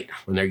much light.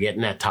 When they're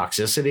getting that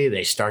toxicity,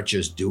 they start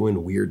just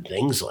doing weird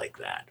things like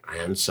that.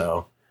 And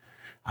so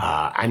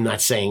I'm not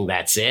saying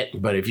that's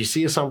it, but if you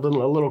see a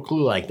little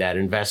clue like that,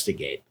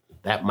 investigate.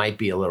 That might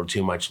be a little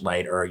too much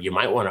light, or you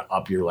might want to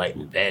up your light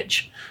in veg.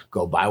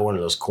 Go buy one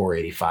of those Core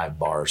 85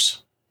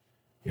 bars.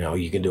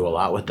 You can do a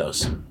lot with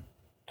those.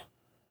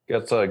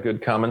 Got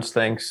good comments.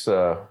 Thanks.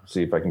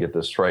 See if I can get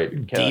this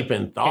right. Deep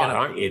in thought,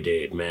 aren't you,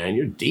 dude, man?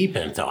 You're deep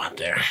in thought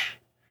there.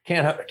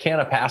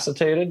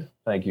 Canapacitated.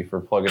 Thank you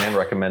for plugging in,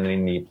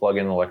 recommending the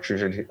plug-in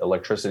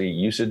electricity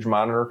usage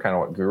monitor, kind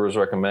of what Guru's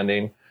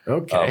recommending.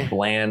 Okay.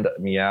 Bland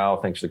Meow,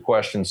 thanks for the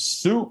question.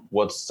 Soup,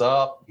 what's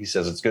up? He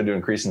says it's good to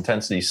increase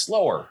intensity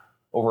slower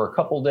over a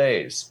couple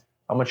days.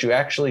 How much you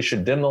actually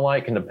should dim the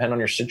light can depend on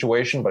your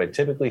situation, but I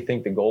typically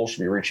think the goal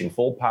should be reaching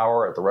full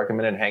power at the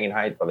recommended hanging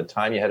height by the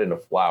time you head into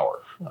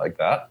flower. I like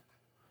that.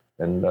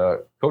 And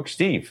Coach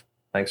Steve,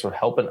 thanks for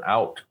helping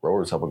out.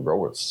 Growers helping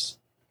growers.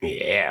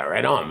 Yeah,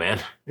 right on,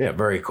 man. Yeah,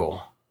 very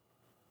cool.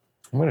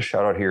 I'm going to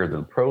shout out here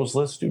the pros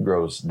list,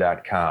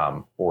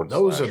 dudegrows.com.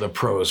 Those are the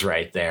pros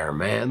right there,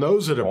 man.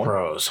 Those are the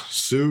pros.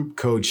 Soup,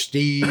 Coach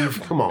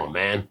Steve. Come on,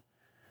 man.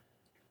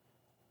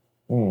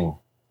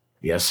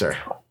 Yes, sir.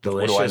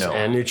 Delicious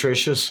and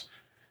nutritious.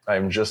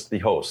 I'm just the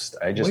host.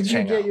 Where'd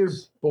you get your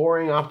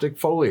boring optic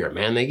foliar,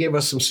 man? They gave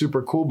us some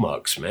super cool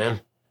mugs, man.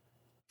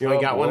 You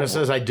got one that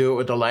says I do it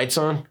with the lights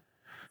on?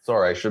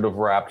 Sorry, I should have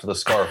wrapped the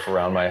scarf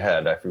around my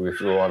head. If you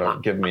want to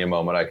give me a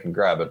moment, I can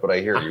grab it. But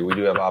I hear you. We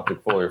do have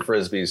optic foliar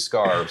frisbees,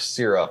 scarves,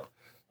 syrup,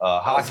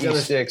 hockey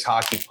sticks,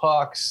 hockey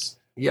pucks.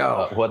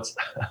 Yo, What's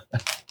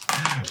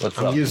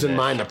I'm up, using Nick?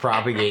 mine to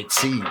propagate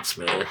seeds,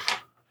 man.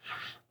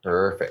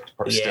 Perfect.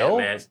 Yeah, Still,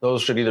 man.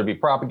 those should either be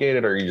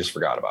propagated or you just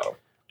forgot about them.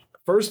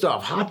 First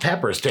off, hot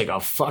peppers take a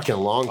fucking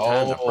long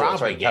time to Oh,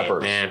 that's right, propagate,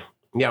 peppers. man.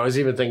 Yeah, I was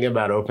even thinking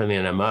about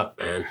opening them up,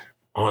 man,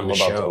 on the I'm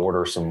about to show.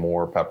 order some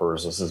more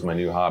peppers. This is my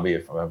new hobby.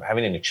 If I'm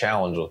having any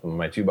challenge with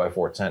my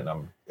 2x4 tent,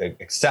 I'm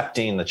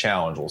accepting the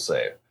challenge, we'll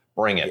say.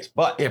 Bring it.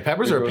 But Yeah,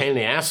 peppers are a pain in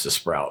the ass to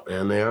sprout,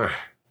 man. They are.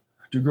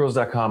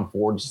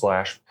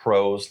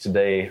 DoGrows.com/pros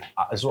today.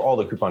 This is where all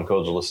the coupon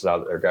codes are listed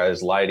out there,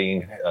 guys.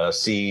 Lighting,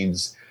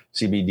 seeds,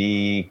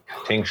 CBD,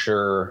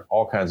 tincture,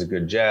 all kinds of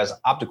good jazz.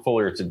 Optic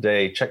foliar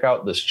today. Check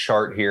out this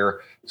chart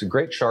here. It's a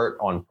great chart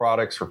on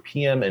products for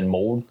PM and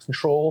mold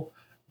control.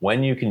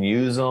 When you can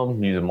use them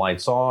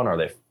lights on. Are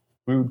they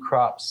food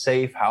crop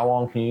safe? How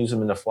long can you use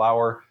them in the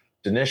flower?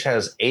 Danish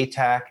has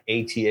ATAC,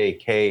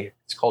 ATAK.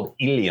 It's called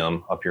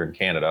Ilium up here in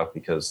Canada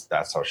because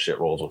that's how shit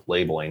rolls with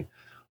labeling.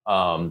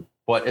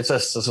 But it's a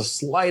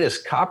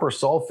slightest copper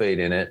sulfate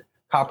in it,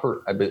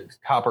 copper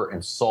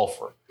and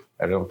sulfur.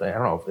 I don't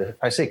know if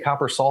I say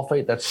copper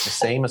sulfate, that's the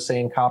same as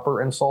saying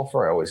copper and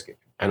sulfur. I always get.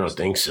 I don't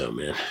think so,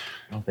 man.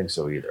 I don't think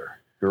so either.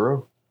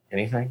 Guru,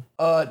 anything?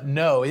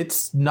 No,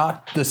 it's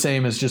not the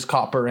same as just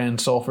copper and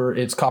sulfur.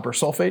 It's copper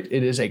sulfate.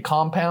 It is a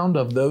compound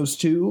of those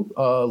two,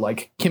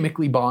 like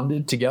chemically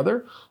bonded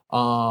together.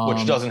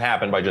 Which doesn't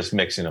happen by just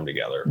mixing them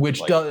together. Which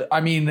Like, does,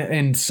 I mean,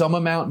 in some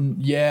amount,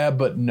 yeah,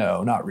 but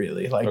no, not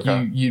really. Like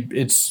Okay.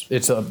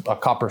 it's a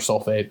copper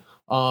sulfate,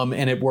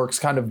 and it works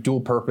kind of dual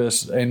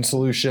purpose. In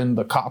solution,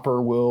 the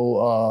copper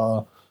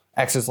will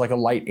acts as like a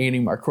light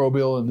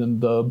antimicrobial, and then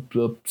the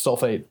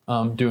sulfate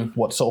doing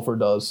what sulfur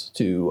does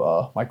to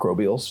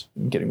microbials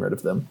and getting rid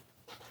of them.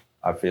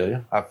 I feel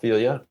you.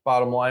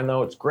 Bottom line,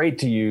 though, it's great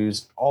to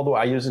use. Although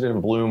I use it in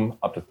bloom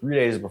up to 3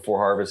 days before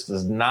harvest,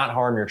 does not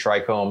harm your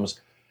trichomes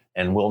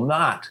and will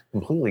not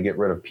completely get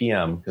rid of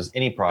PM, because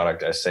any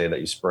product I say that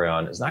you spray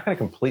on is not going to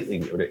completely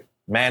get rid of it.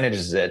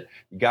 Manages it.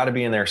 You got to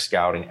be in there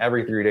scouting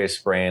every 3 days,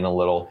 spraying a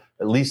little,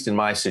 at least in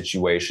my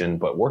situation,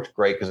 but worked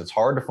great because it's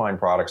hard to find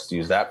products to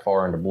use that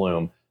far into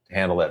bloom to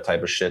handle that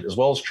type of shit, as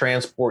well as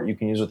transport. You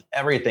can use with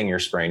everything you're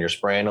spraying. You're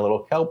spraying a little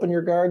kelp in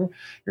your garden.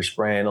 You're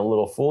spraying a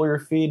little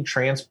foliar feed.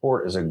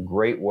 Transport is a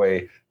great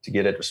way to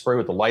get it to spray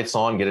with the lights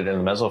on, get it in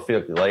the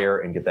mesophilic layer,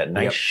 and get that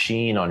nice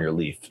sheen on your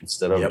leaf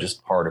instead of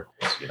just particles.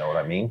 You know what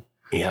I mean?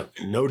 Yep.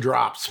 No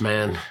drops,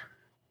 man.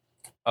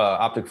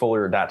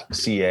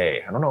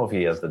 Opticfoliar.ca. I don't know if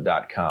he has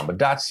the .com,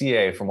 but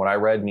 .ca, from what I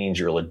read, means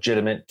you're a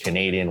legitimate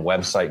Canadian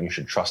website and you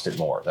should trust it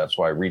more. That's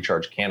why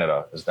Recharge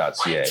Canada is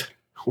 .ca.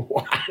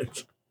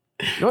 What?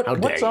 You know How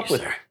what's dare up you,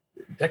 with sir?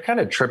 that? Kind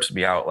of trips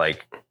me out.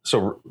 Like,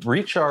 so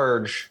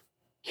Recharge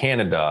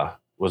Canada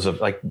was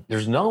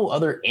there's no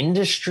other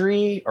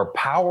industry or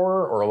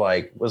power or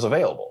was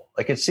available.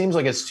 Like, it seems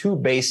like it's too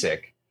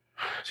basic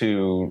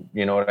to,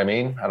 you know what I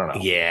mean? I don't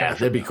know. Yeah,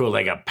 that'd be cool.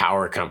 Like a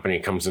power company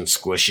comes and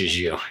squishes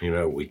you. You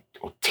know,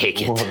 we'll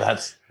take it. Well,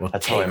 that's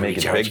how I make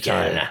it Recharge big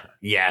time. Canada.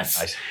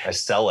 Yes. I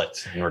sell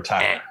it and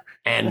retire.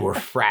 And we're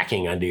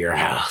fracking under your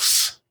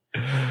house.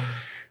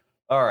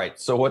 All right.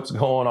 So what's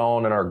going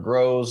on in our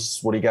grows?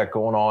 What do you got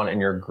going on in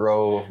your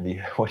grow?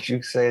 What'd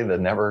you say? The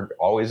never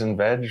always in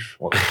veg?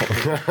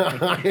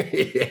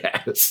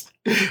 Yes.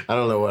 I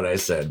don't know what I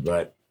said,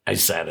 but I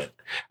said it.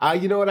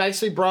 You know what I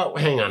actually brought?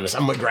 Hang on,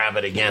 I'm gonna grab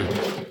it again.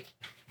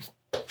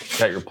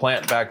 Got your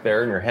plant back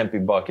there in your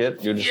hempy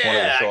bucket. You just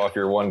wanted to show off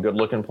your one good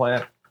looking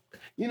plant.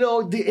 You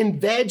know,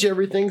 in veg,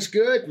 everything's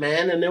good,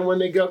 man. And then when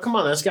they go, come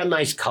on, that's got a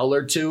nice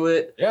color to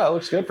it. Yeah, it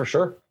looks good for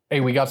sure. Hey,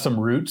 we got some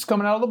roots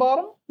coming out of the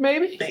bottom,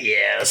 maybe?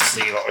 Yeah, let's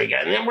see what we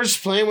got. And then we're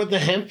just playing with the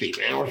hempy,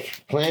 man. We're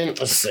playing,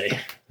 let's see.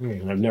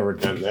 I've never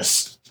done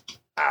this.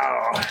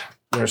 Oh,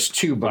 there's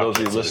two For buckets.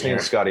 those of you listening, in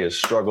here. Scotty is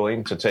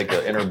struggling to take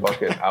the inner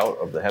bucket out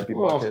of the hempy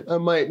bucket. I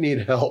might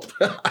need help.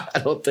 I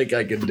don't think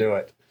I can do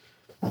it.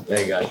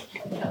 There you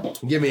go.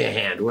 Give me a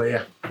hand, will you?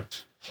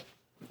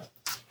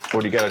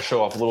 What do you got to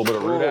show off a little bit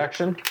of root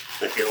action?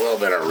 Get a little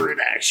bit of root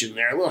action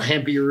there. A little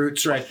hempy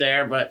roots right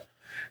there, but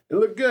it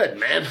look good,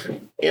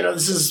 man. You know,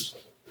 this is,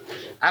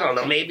 I don't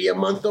know, maybe a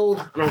month old.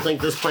 I don't think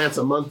this plant's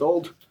a month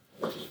old.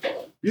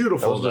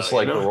 Beautiful. That was just though,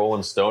 like you the know?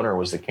 Rolling Stoner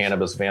was the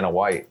cannabis Vanna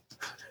White.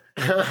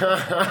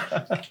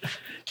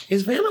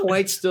 Is Vanna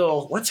White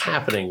still, what's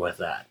happening with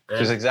that?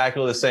 She's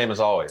exactly the same as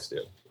always, dude.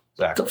 What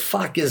Exactly. the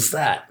fuck is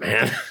that,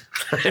 man?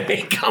 I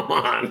mean, come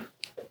on.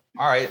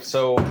 All right,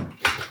 so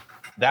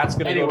that's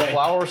going to go to Anyway.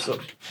 flower. So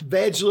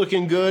Veg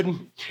looking good.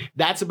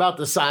 That's about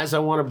the size I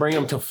want to bring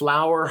them to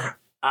flower.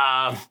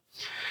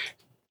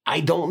 I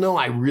don't know.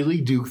 I really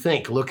do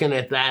think, looking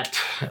at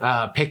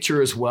that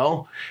picture as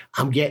well,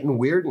 I'm getting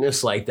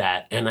weirdness like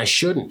that, and I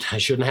shouldn't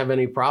have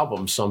any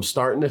problems. So I'm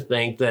starting to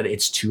think that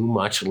it's too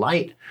much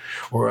light,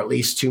 or at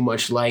least too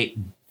much light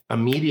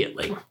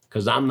immediately,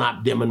 because I'm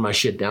not dimming my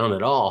shit down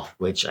at all,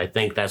 which I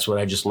think that's what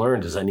I just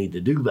learned is I need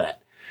to do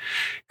that.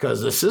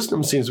 because the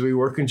system seems to be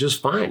working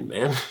just fine,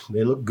 man.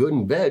 They look good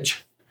in veg.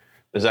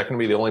 Is that going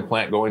to be the only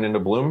plant going into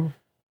bloom?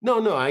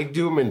 No, I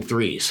do them in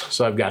threes.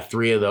 So I've got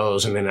 3 of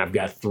those, and then I've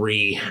got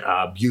 3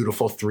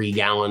 beautiful 3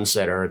 gallons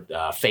that are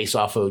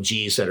face-off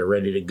OGs that are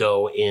ready to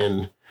go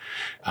in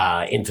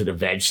into the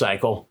veg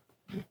cycle.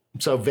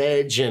 So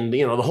veg and,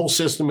 the whole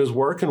system is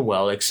working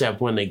well,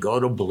 except when they go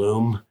to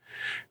bloom,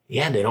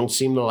 yeah, they don't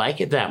seem to like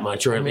it that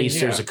much, or at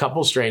least there's a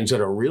couple strains that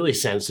are really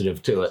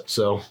sensitive to it.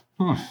 So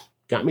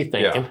got me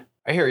thinking. Yeah.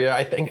 I hear you.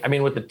 I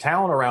mean, with the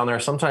talent around there,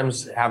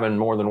 sometimes having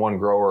more than one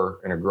grower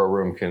in a grow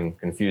room can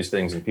confuse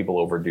things and people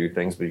overdo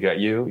things. But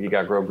you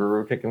got Grow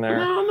Guru kicking there.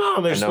 No,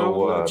 there's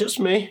no just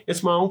me.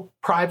 It's my own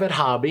private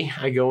hobby.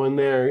 I go in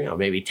there,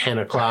 maybe 10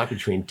 o'clock,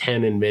 between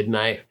 10 and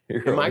midnight.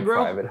 Your I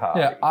grow? private hobby.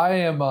 Yeah, I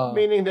am.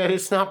 Meaning that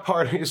it's not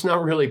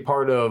really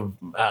part of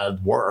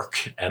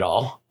work at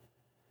all.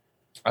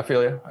 I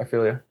feel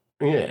you.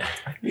 Yeah.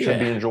 It should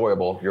be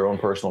enjoyable. Your own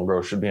personal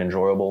growth should be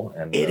enjoyable.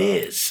 And it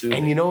is. soothing.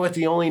 And you know what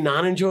the only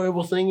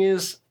non-enjoyable thing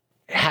is?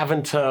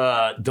 Having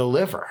to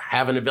deliver.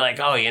 Having to be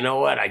like, oh, you know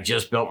what? I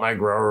just built my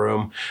grow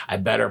room. I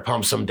better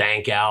pump some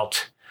dank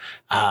out.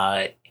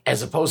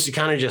 As opposed to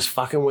kind of just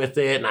fucking with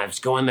it. And I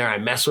just go in there, I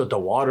mess with the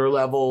water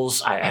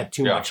levels. I had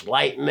too much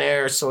light in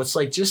there. So it's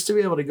like just to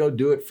be able to go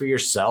do it for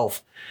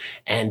yourself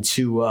and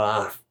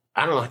to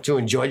to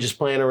enjoy just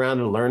playing around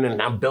and learning.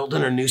 And I'm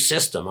building a new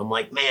system. I'm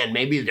like, man,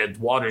 maybe the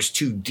water's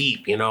too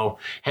deep.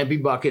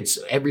 Hempy buckets,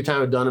 every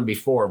time I've done them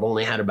before, I've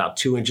only had about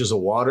 2 inches of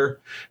water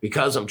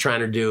because I'm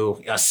trying to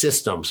do a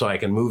system so I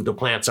can move the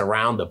plants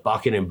around the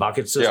bucket and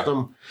bucket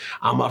system.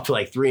 Yeah. I'm up to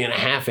like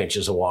 3.5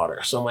 inches of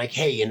water. So I'm like,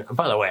 hey,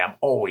 by the way, I'm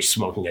always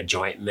smoking a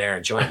joint in there,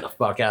 enjoying the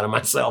fuck out of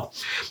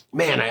myself.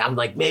 Man, I'm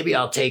like, maybe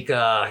I'll take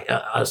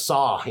a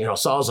saw,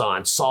 Sawzall,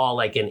 and saw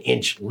like an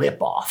inch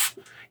lip off.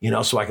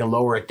 So I can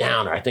lower it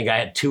down. Or I think I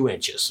had 2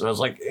 inches. And I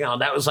was like,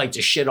 that was like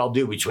the shit I'll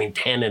do between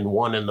 10 and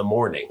 1 in the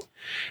morning.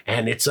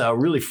 And it's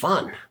really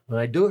fun. But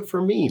I do it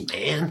for me,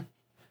 man.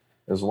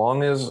 As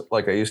long as,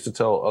 like I used to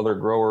tell other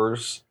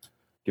growers,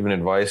 giving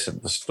advice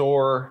at the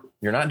store,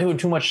 you're not doing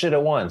too much shit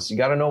at once. You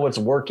got to know what's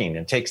working.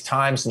 It takes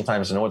time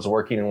sometimes to know what's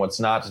working and what's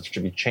not. It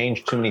should be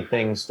changed too many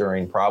things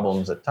during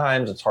problems. At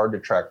times, it's hard to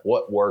track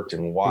what worked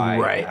and why.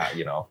 Right.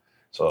 And how,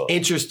 So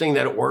interesting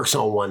that it works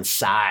on one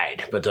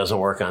side but doesn't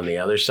work on the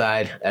other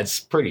side. That's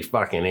pretty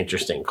fucking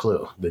interesting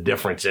clue. The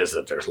difference is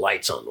that there's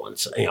lights on one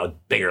side,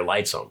 bigger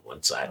lights on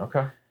one side.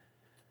 Okay.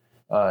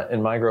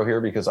 In my grow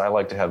here, because I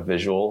like to have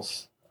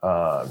visuals.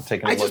 I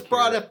just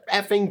brought a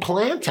effing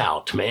plant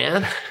out,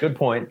 man. Good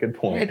point.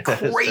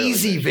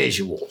 Crazy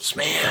visuals,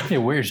 man. Yeah,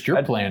 where's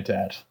your plant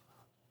at?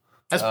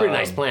 That's a pretty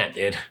nice plant,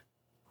 dude.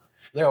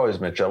 They always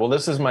match up. Well,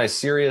 this is my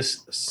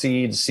Serious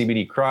Seeds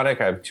CBD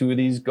Chronic. I have 2 of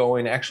these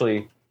going.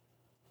 Actually,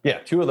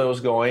 2 of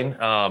those going.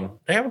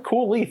 They have a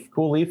cool leaf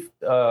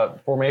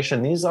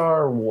formation. These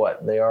are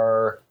what? They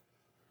are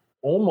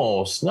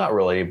almost, not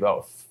really,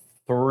 about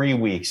 3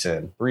 weeks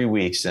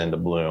into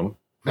bloom.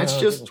 That's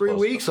just 3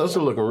 weeks. Those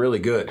are looking really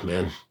good,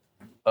 man.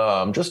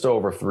 Just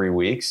over 3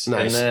 weeks.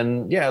 Nice.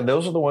 And then,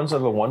 those are the ones that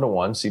have a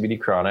 1-to-1 CBD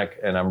Chronic,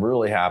 and I'm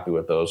really happy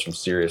with those from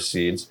Serious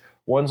Seeds.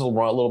 One's a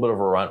little bit of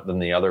a runt than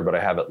the other, but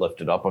I have it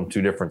lifted up on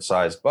 2 different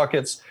size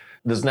buckets.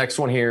 This next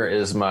one here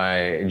is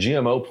my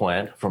GMO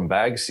plant from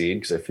Bag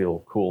Seed, because I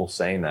feel cool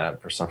saying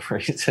that for some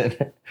reason.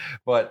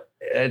 But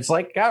it's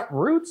like got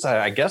roots.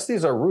 I guess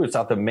these are roots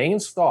out the main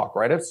stalk,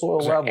 right at soil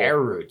level.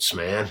 Air roots,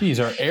 man. These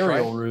are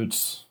aerial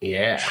roots.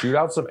 Yeah. Shoot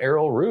out some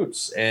aerial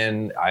roots.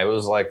 And I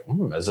was like,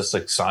 is this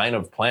a sign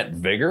of plant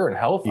vigor and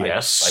health?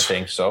 Yes. I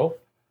think so.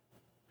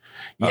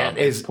 Yeah.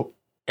 Is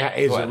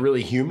it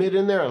really humid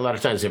in there? A lot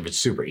of times if it's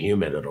super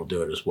humid, it'll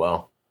do it as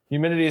well.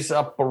 Humidity is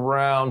up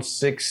around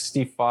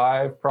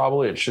 65,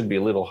 probably. It should be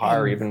a little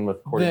higher, even with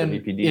according to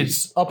VPD.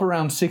 It's up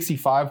around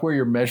 65 where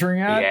you're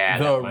measuring at. Yeah,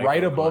 the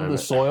right above the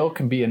soil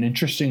can be an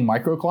interesting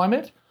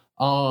microclimate.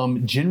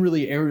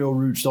 Generally, aerial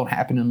roots don't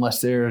happen unless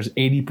there's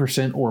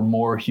 80% or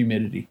more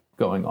humidity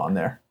going on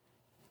there.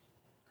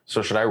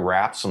 So should I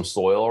wrap some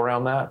soil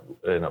around that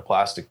in a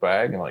plastic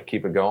bag and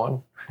keep it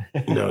going?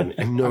 No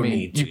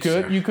need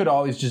to. You could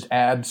always just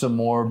add some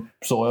more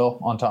soil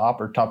on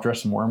top or top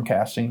dress some worm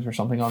castings or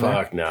something on there.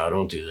 Fuck no,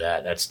 don't do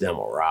that. That stem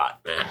will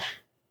rot, man.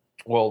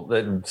 Well,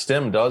 the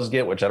stem does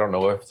get, which I don't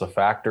know if it's a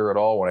factor at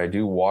all. When I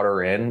do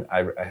water in,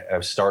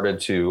 I've started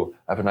to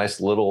have a nice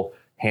little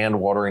hand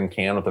watering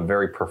can with a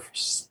very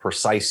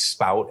precise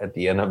spout at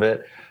the end of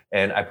it.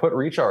 And I put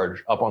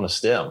recharge up on the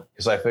stem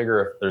because I figure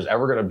if there's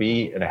ever going to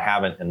be, and I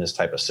haven't in this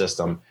type of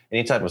system,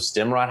 any type of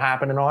stem rot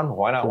happening on,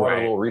 why not water a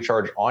little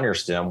recharge on your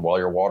stem while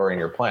you're watering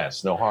your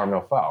plants? No harm,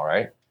 no foul,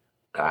 right?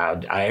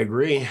 I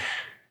agree. Am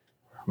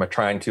I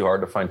trying too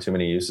hard to find too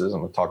many uses? I'm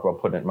going to talk about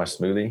putting it in my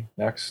smoothie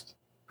next.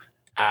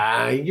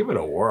 Give it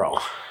a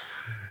whirl.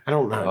 I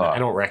don't know. I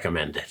don't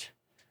recommend it.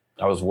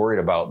 I was worried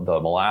about the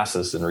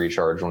molasses in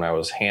recharge when I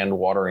was hand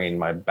watering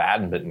my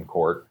badminton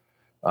court.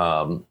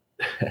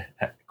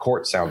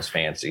 Court sounds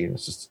fancy.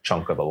 It's just a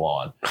chunk of the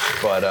lawn.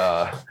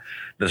 But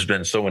there's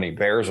been so many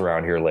bears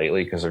around here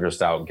lately because they're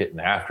just out getting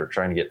after it,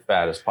 trying to get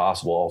fat as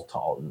possible.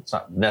 It's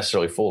not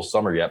necessarily full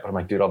summer yet, but I'm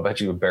like, dude, I'll bet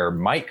you a bear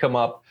might come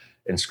up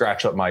and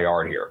scratch up my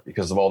yard here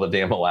because of all the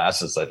damn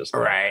molasses I just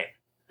Right.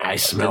 I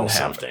smell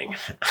something.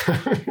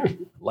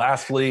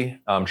 Lastly,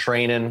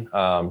 training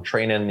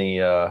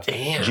the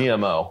Damn.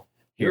 GMO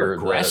here. You're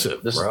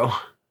aggressive, bro.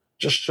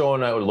 Just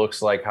showing how it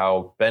looks like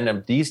how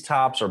these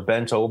tops are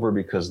bent over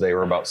because they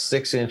were about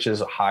 6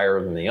 inches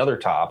higher than the other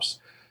tops.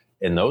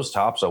 And those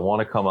tops, I want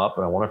to come up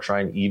and I want to try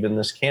and even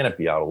this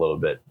canopy out a little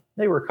bit.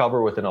 They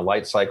recover within a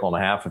light cycle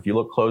and a half. If you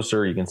look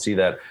closer, you can see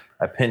that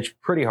I pinch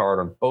pretty hard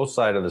on both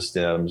sides of the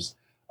stems.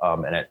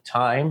 And at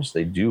times,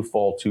 they do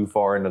fall too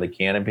far into the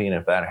canopy. And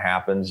if that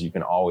happens, you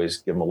can always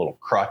give them a little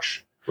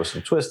crutch with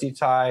some twisty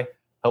tie,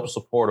 help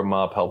support them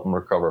up, help them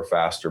recover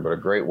faster. But a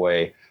great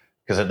way,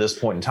 because at this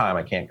point in time,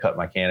 I can't cut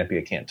my canopy.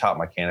 I can't top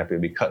my canopy.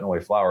 I'd be cutting away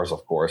flowers,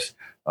 of course,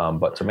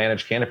 but to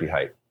manage canopy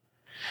height.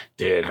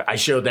 Dude, I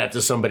showed that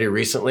to somebody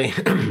recently.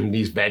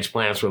 These veg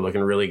plants were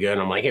looking really good.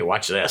 I'm like, hey,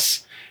 watch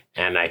this.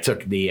 And I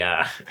took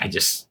I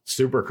just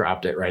super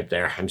cropped it right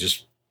there and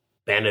just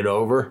bent it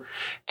over.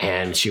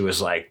 And she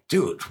was like,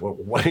 dude,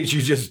 what did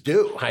you just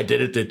do? I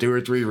did it to 2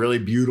 or 3 really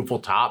beautiful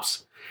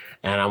tops.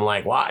 And I'm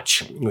like,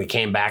 watch. We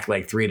came back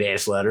like 3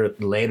 days later.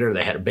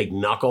 They had a big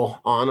knuckle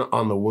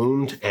on the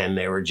wound, and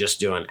they were just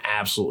doing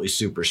absolutely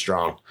super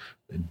strong.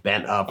 They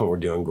bent up and were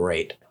doing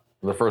great.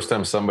 The first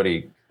time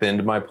somebody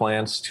thinned my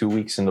plants 2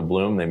 weeks into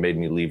bloom, they made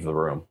me leave the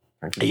room.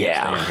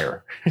 Yeah.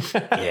 Here.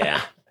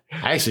 Yeah.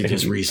 I actually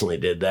just recently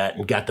did that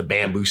and got the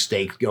bamboo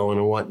stakes going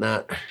and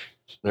whatnot.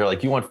 They're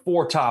like, you want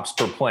 4 tops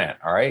per plant.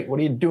 All right. What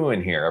are you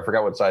doing here? I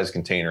forgot what size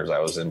containers I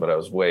was in, but I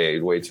was way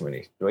too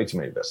many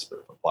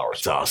flowers.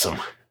 It's awesome.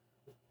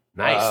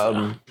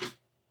 Nice.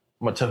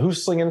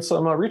 Who's slinging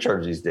some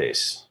recharge these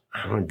days?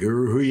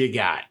 Guru, who you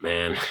got,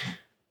 man?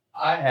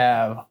 I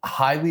have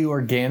Highly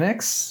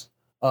Organics.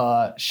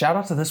 Shout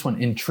out to this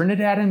one in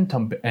Trinidad and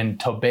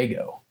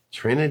Tobago.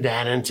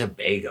 Trinidad and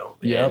Tobago.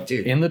 Yep,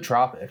 dude. in the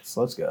tropics.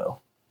 Let's go.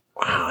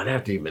 Wow, I'd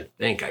have to even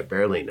think. I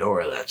barely know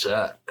where that's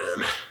at,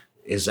 man.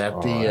 Is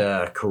that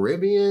the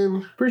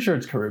Caribbean? Pretty sure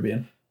it's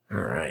Caribbean.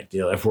 All right,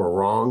 deal. If we're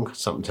wrong,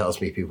 something tells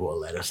me people will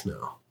let us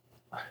know.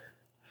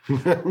 You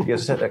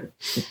guys had a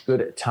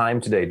good time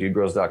today.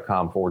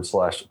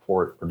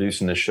 Dudegrows.com/support,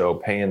 producing this show,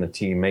 paying the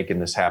team, making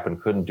this happen.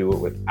 Couldn't do it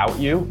without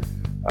you.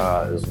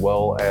 As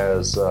well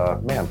as, I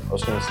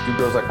was going to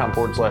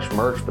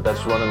dudegrows.com/merch, but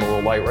that's running a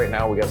little light right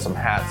now. We got some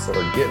hats that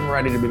are getting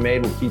ready to be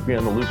made. We'll keep you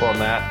in the loop on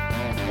that.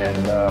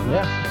 And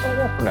that's all I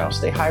got for now.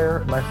 Stay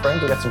higher, my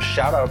friends. We got some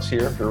shout outs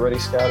here. If you're ready,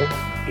 Scotty.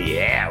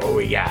 Yeah, what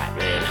we got,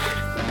 man?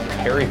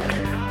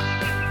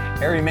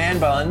 Harry Man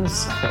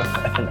Buns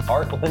and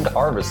Heartland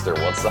Harvester.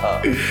 What's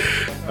up?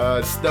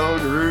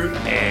 Stone Root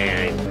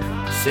and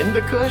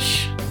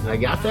Cindakush. I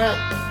got that?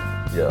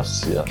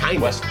 Yes.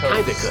 Kinda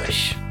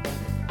Kush.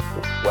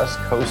 West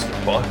Coast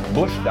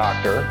Bush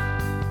Doctor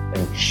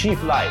and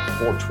Chief Life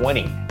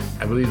 420.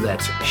 I believe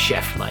that's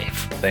Chef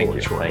Life. Thank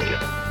you.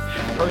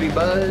 Purdy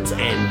Buds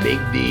and Big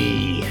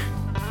D.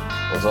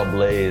 What's up,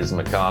 Blaze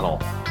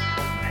McConnell?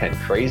 And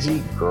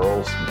Crazy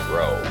Girls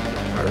Grow.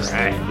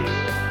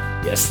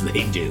 Yes,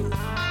 they do.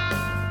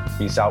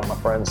 Peace out, my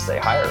friends. Stay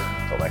higher.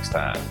 Until next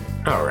time.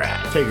 All right.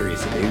 Take it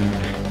easy, dude.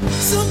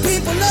 Some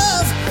people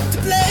love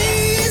to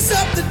blaze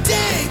up the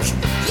dank.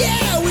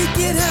 Yeah, we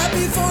get high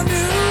before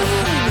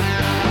noon.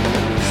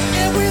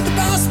 And when the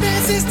boss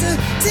man says to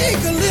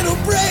take a little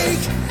break,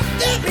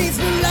 that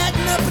means we're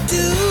lighting up a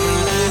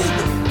dude.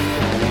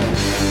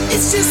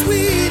 It's just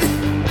weed.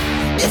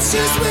 It's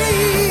just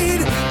weed.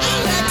 I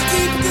like to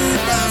keep a good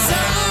buzz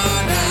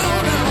on.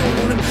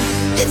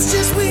 It's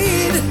just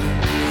weed.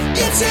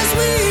 It's just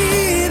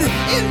weed.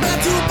 In my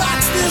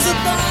toolbox there's a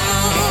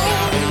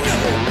bone.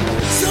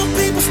 Some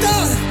people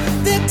start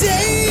their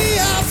day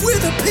off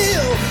with a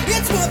pill.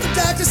 It's what the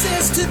doctor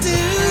says to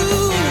do.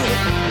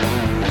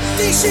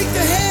 They shake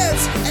their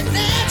heads at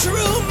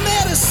natural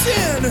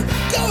medicine.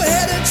 Go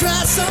ahead and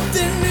try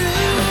something new.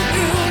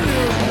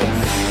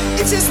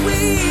 It's just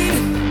weed.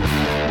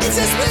 It's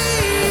just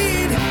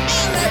weed.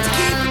 I like to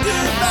keep a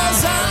good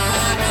buzz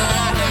on.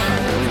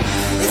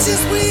 It's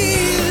just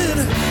weed.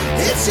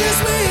 It's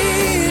just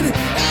weed.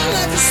 I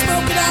like to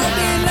smoke it all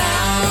day long.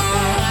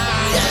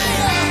 Yeah.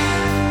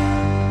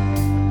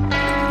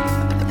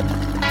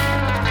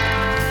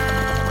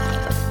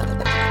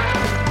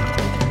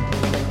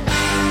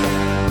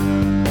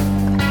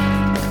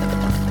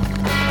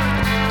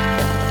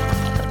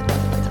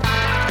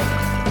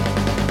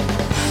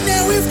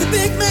 Now if the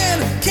big man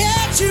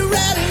catch you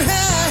riding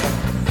high,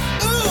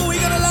 ooh, we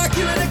gonna lock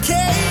you in a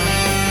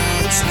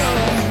cage. No.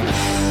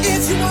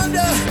 If you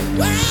wonder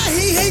why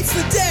he hates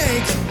the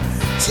dank,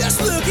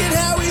 just look at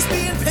how he's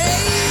being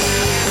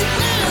paid.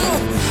 Now,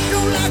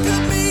 don't lock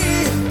up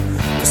me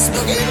for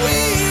smoking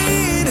weed.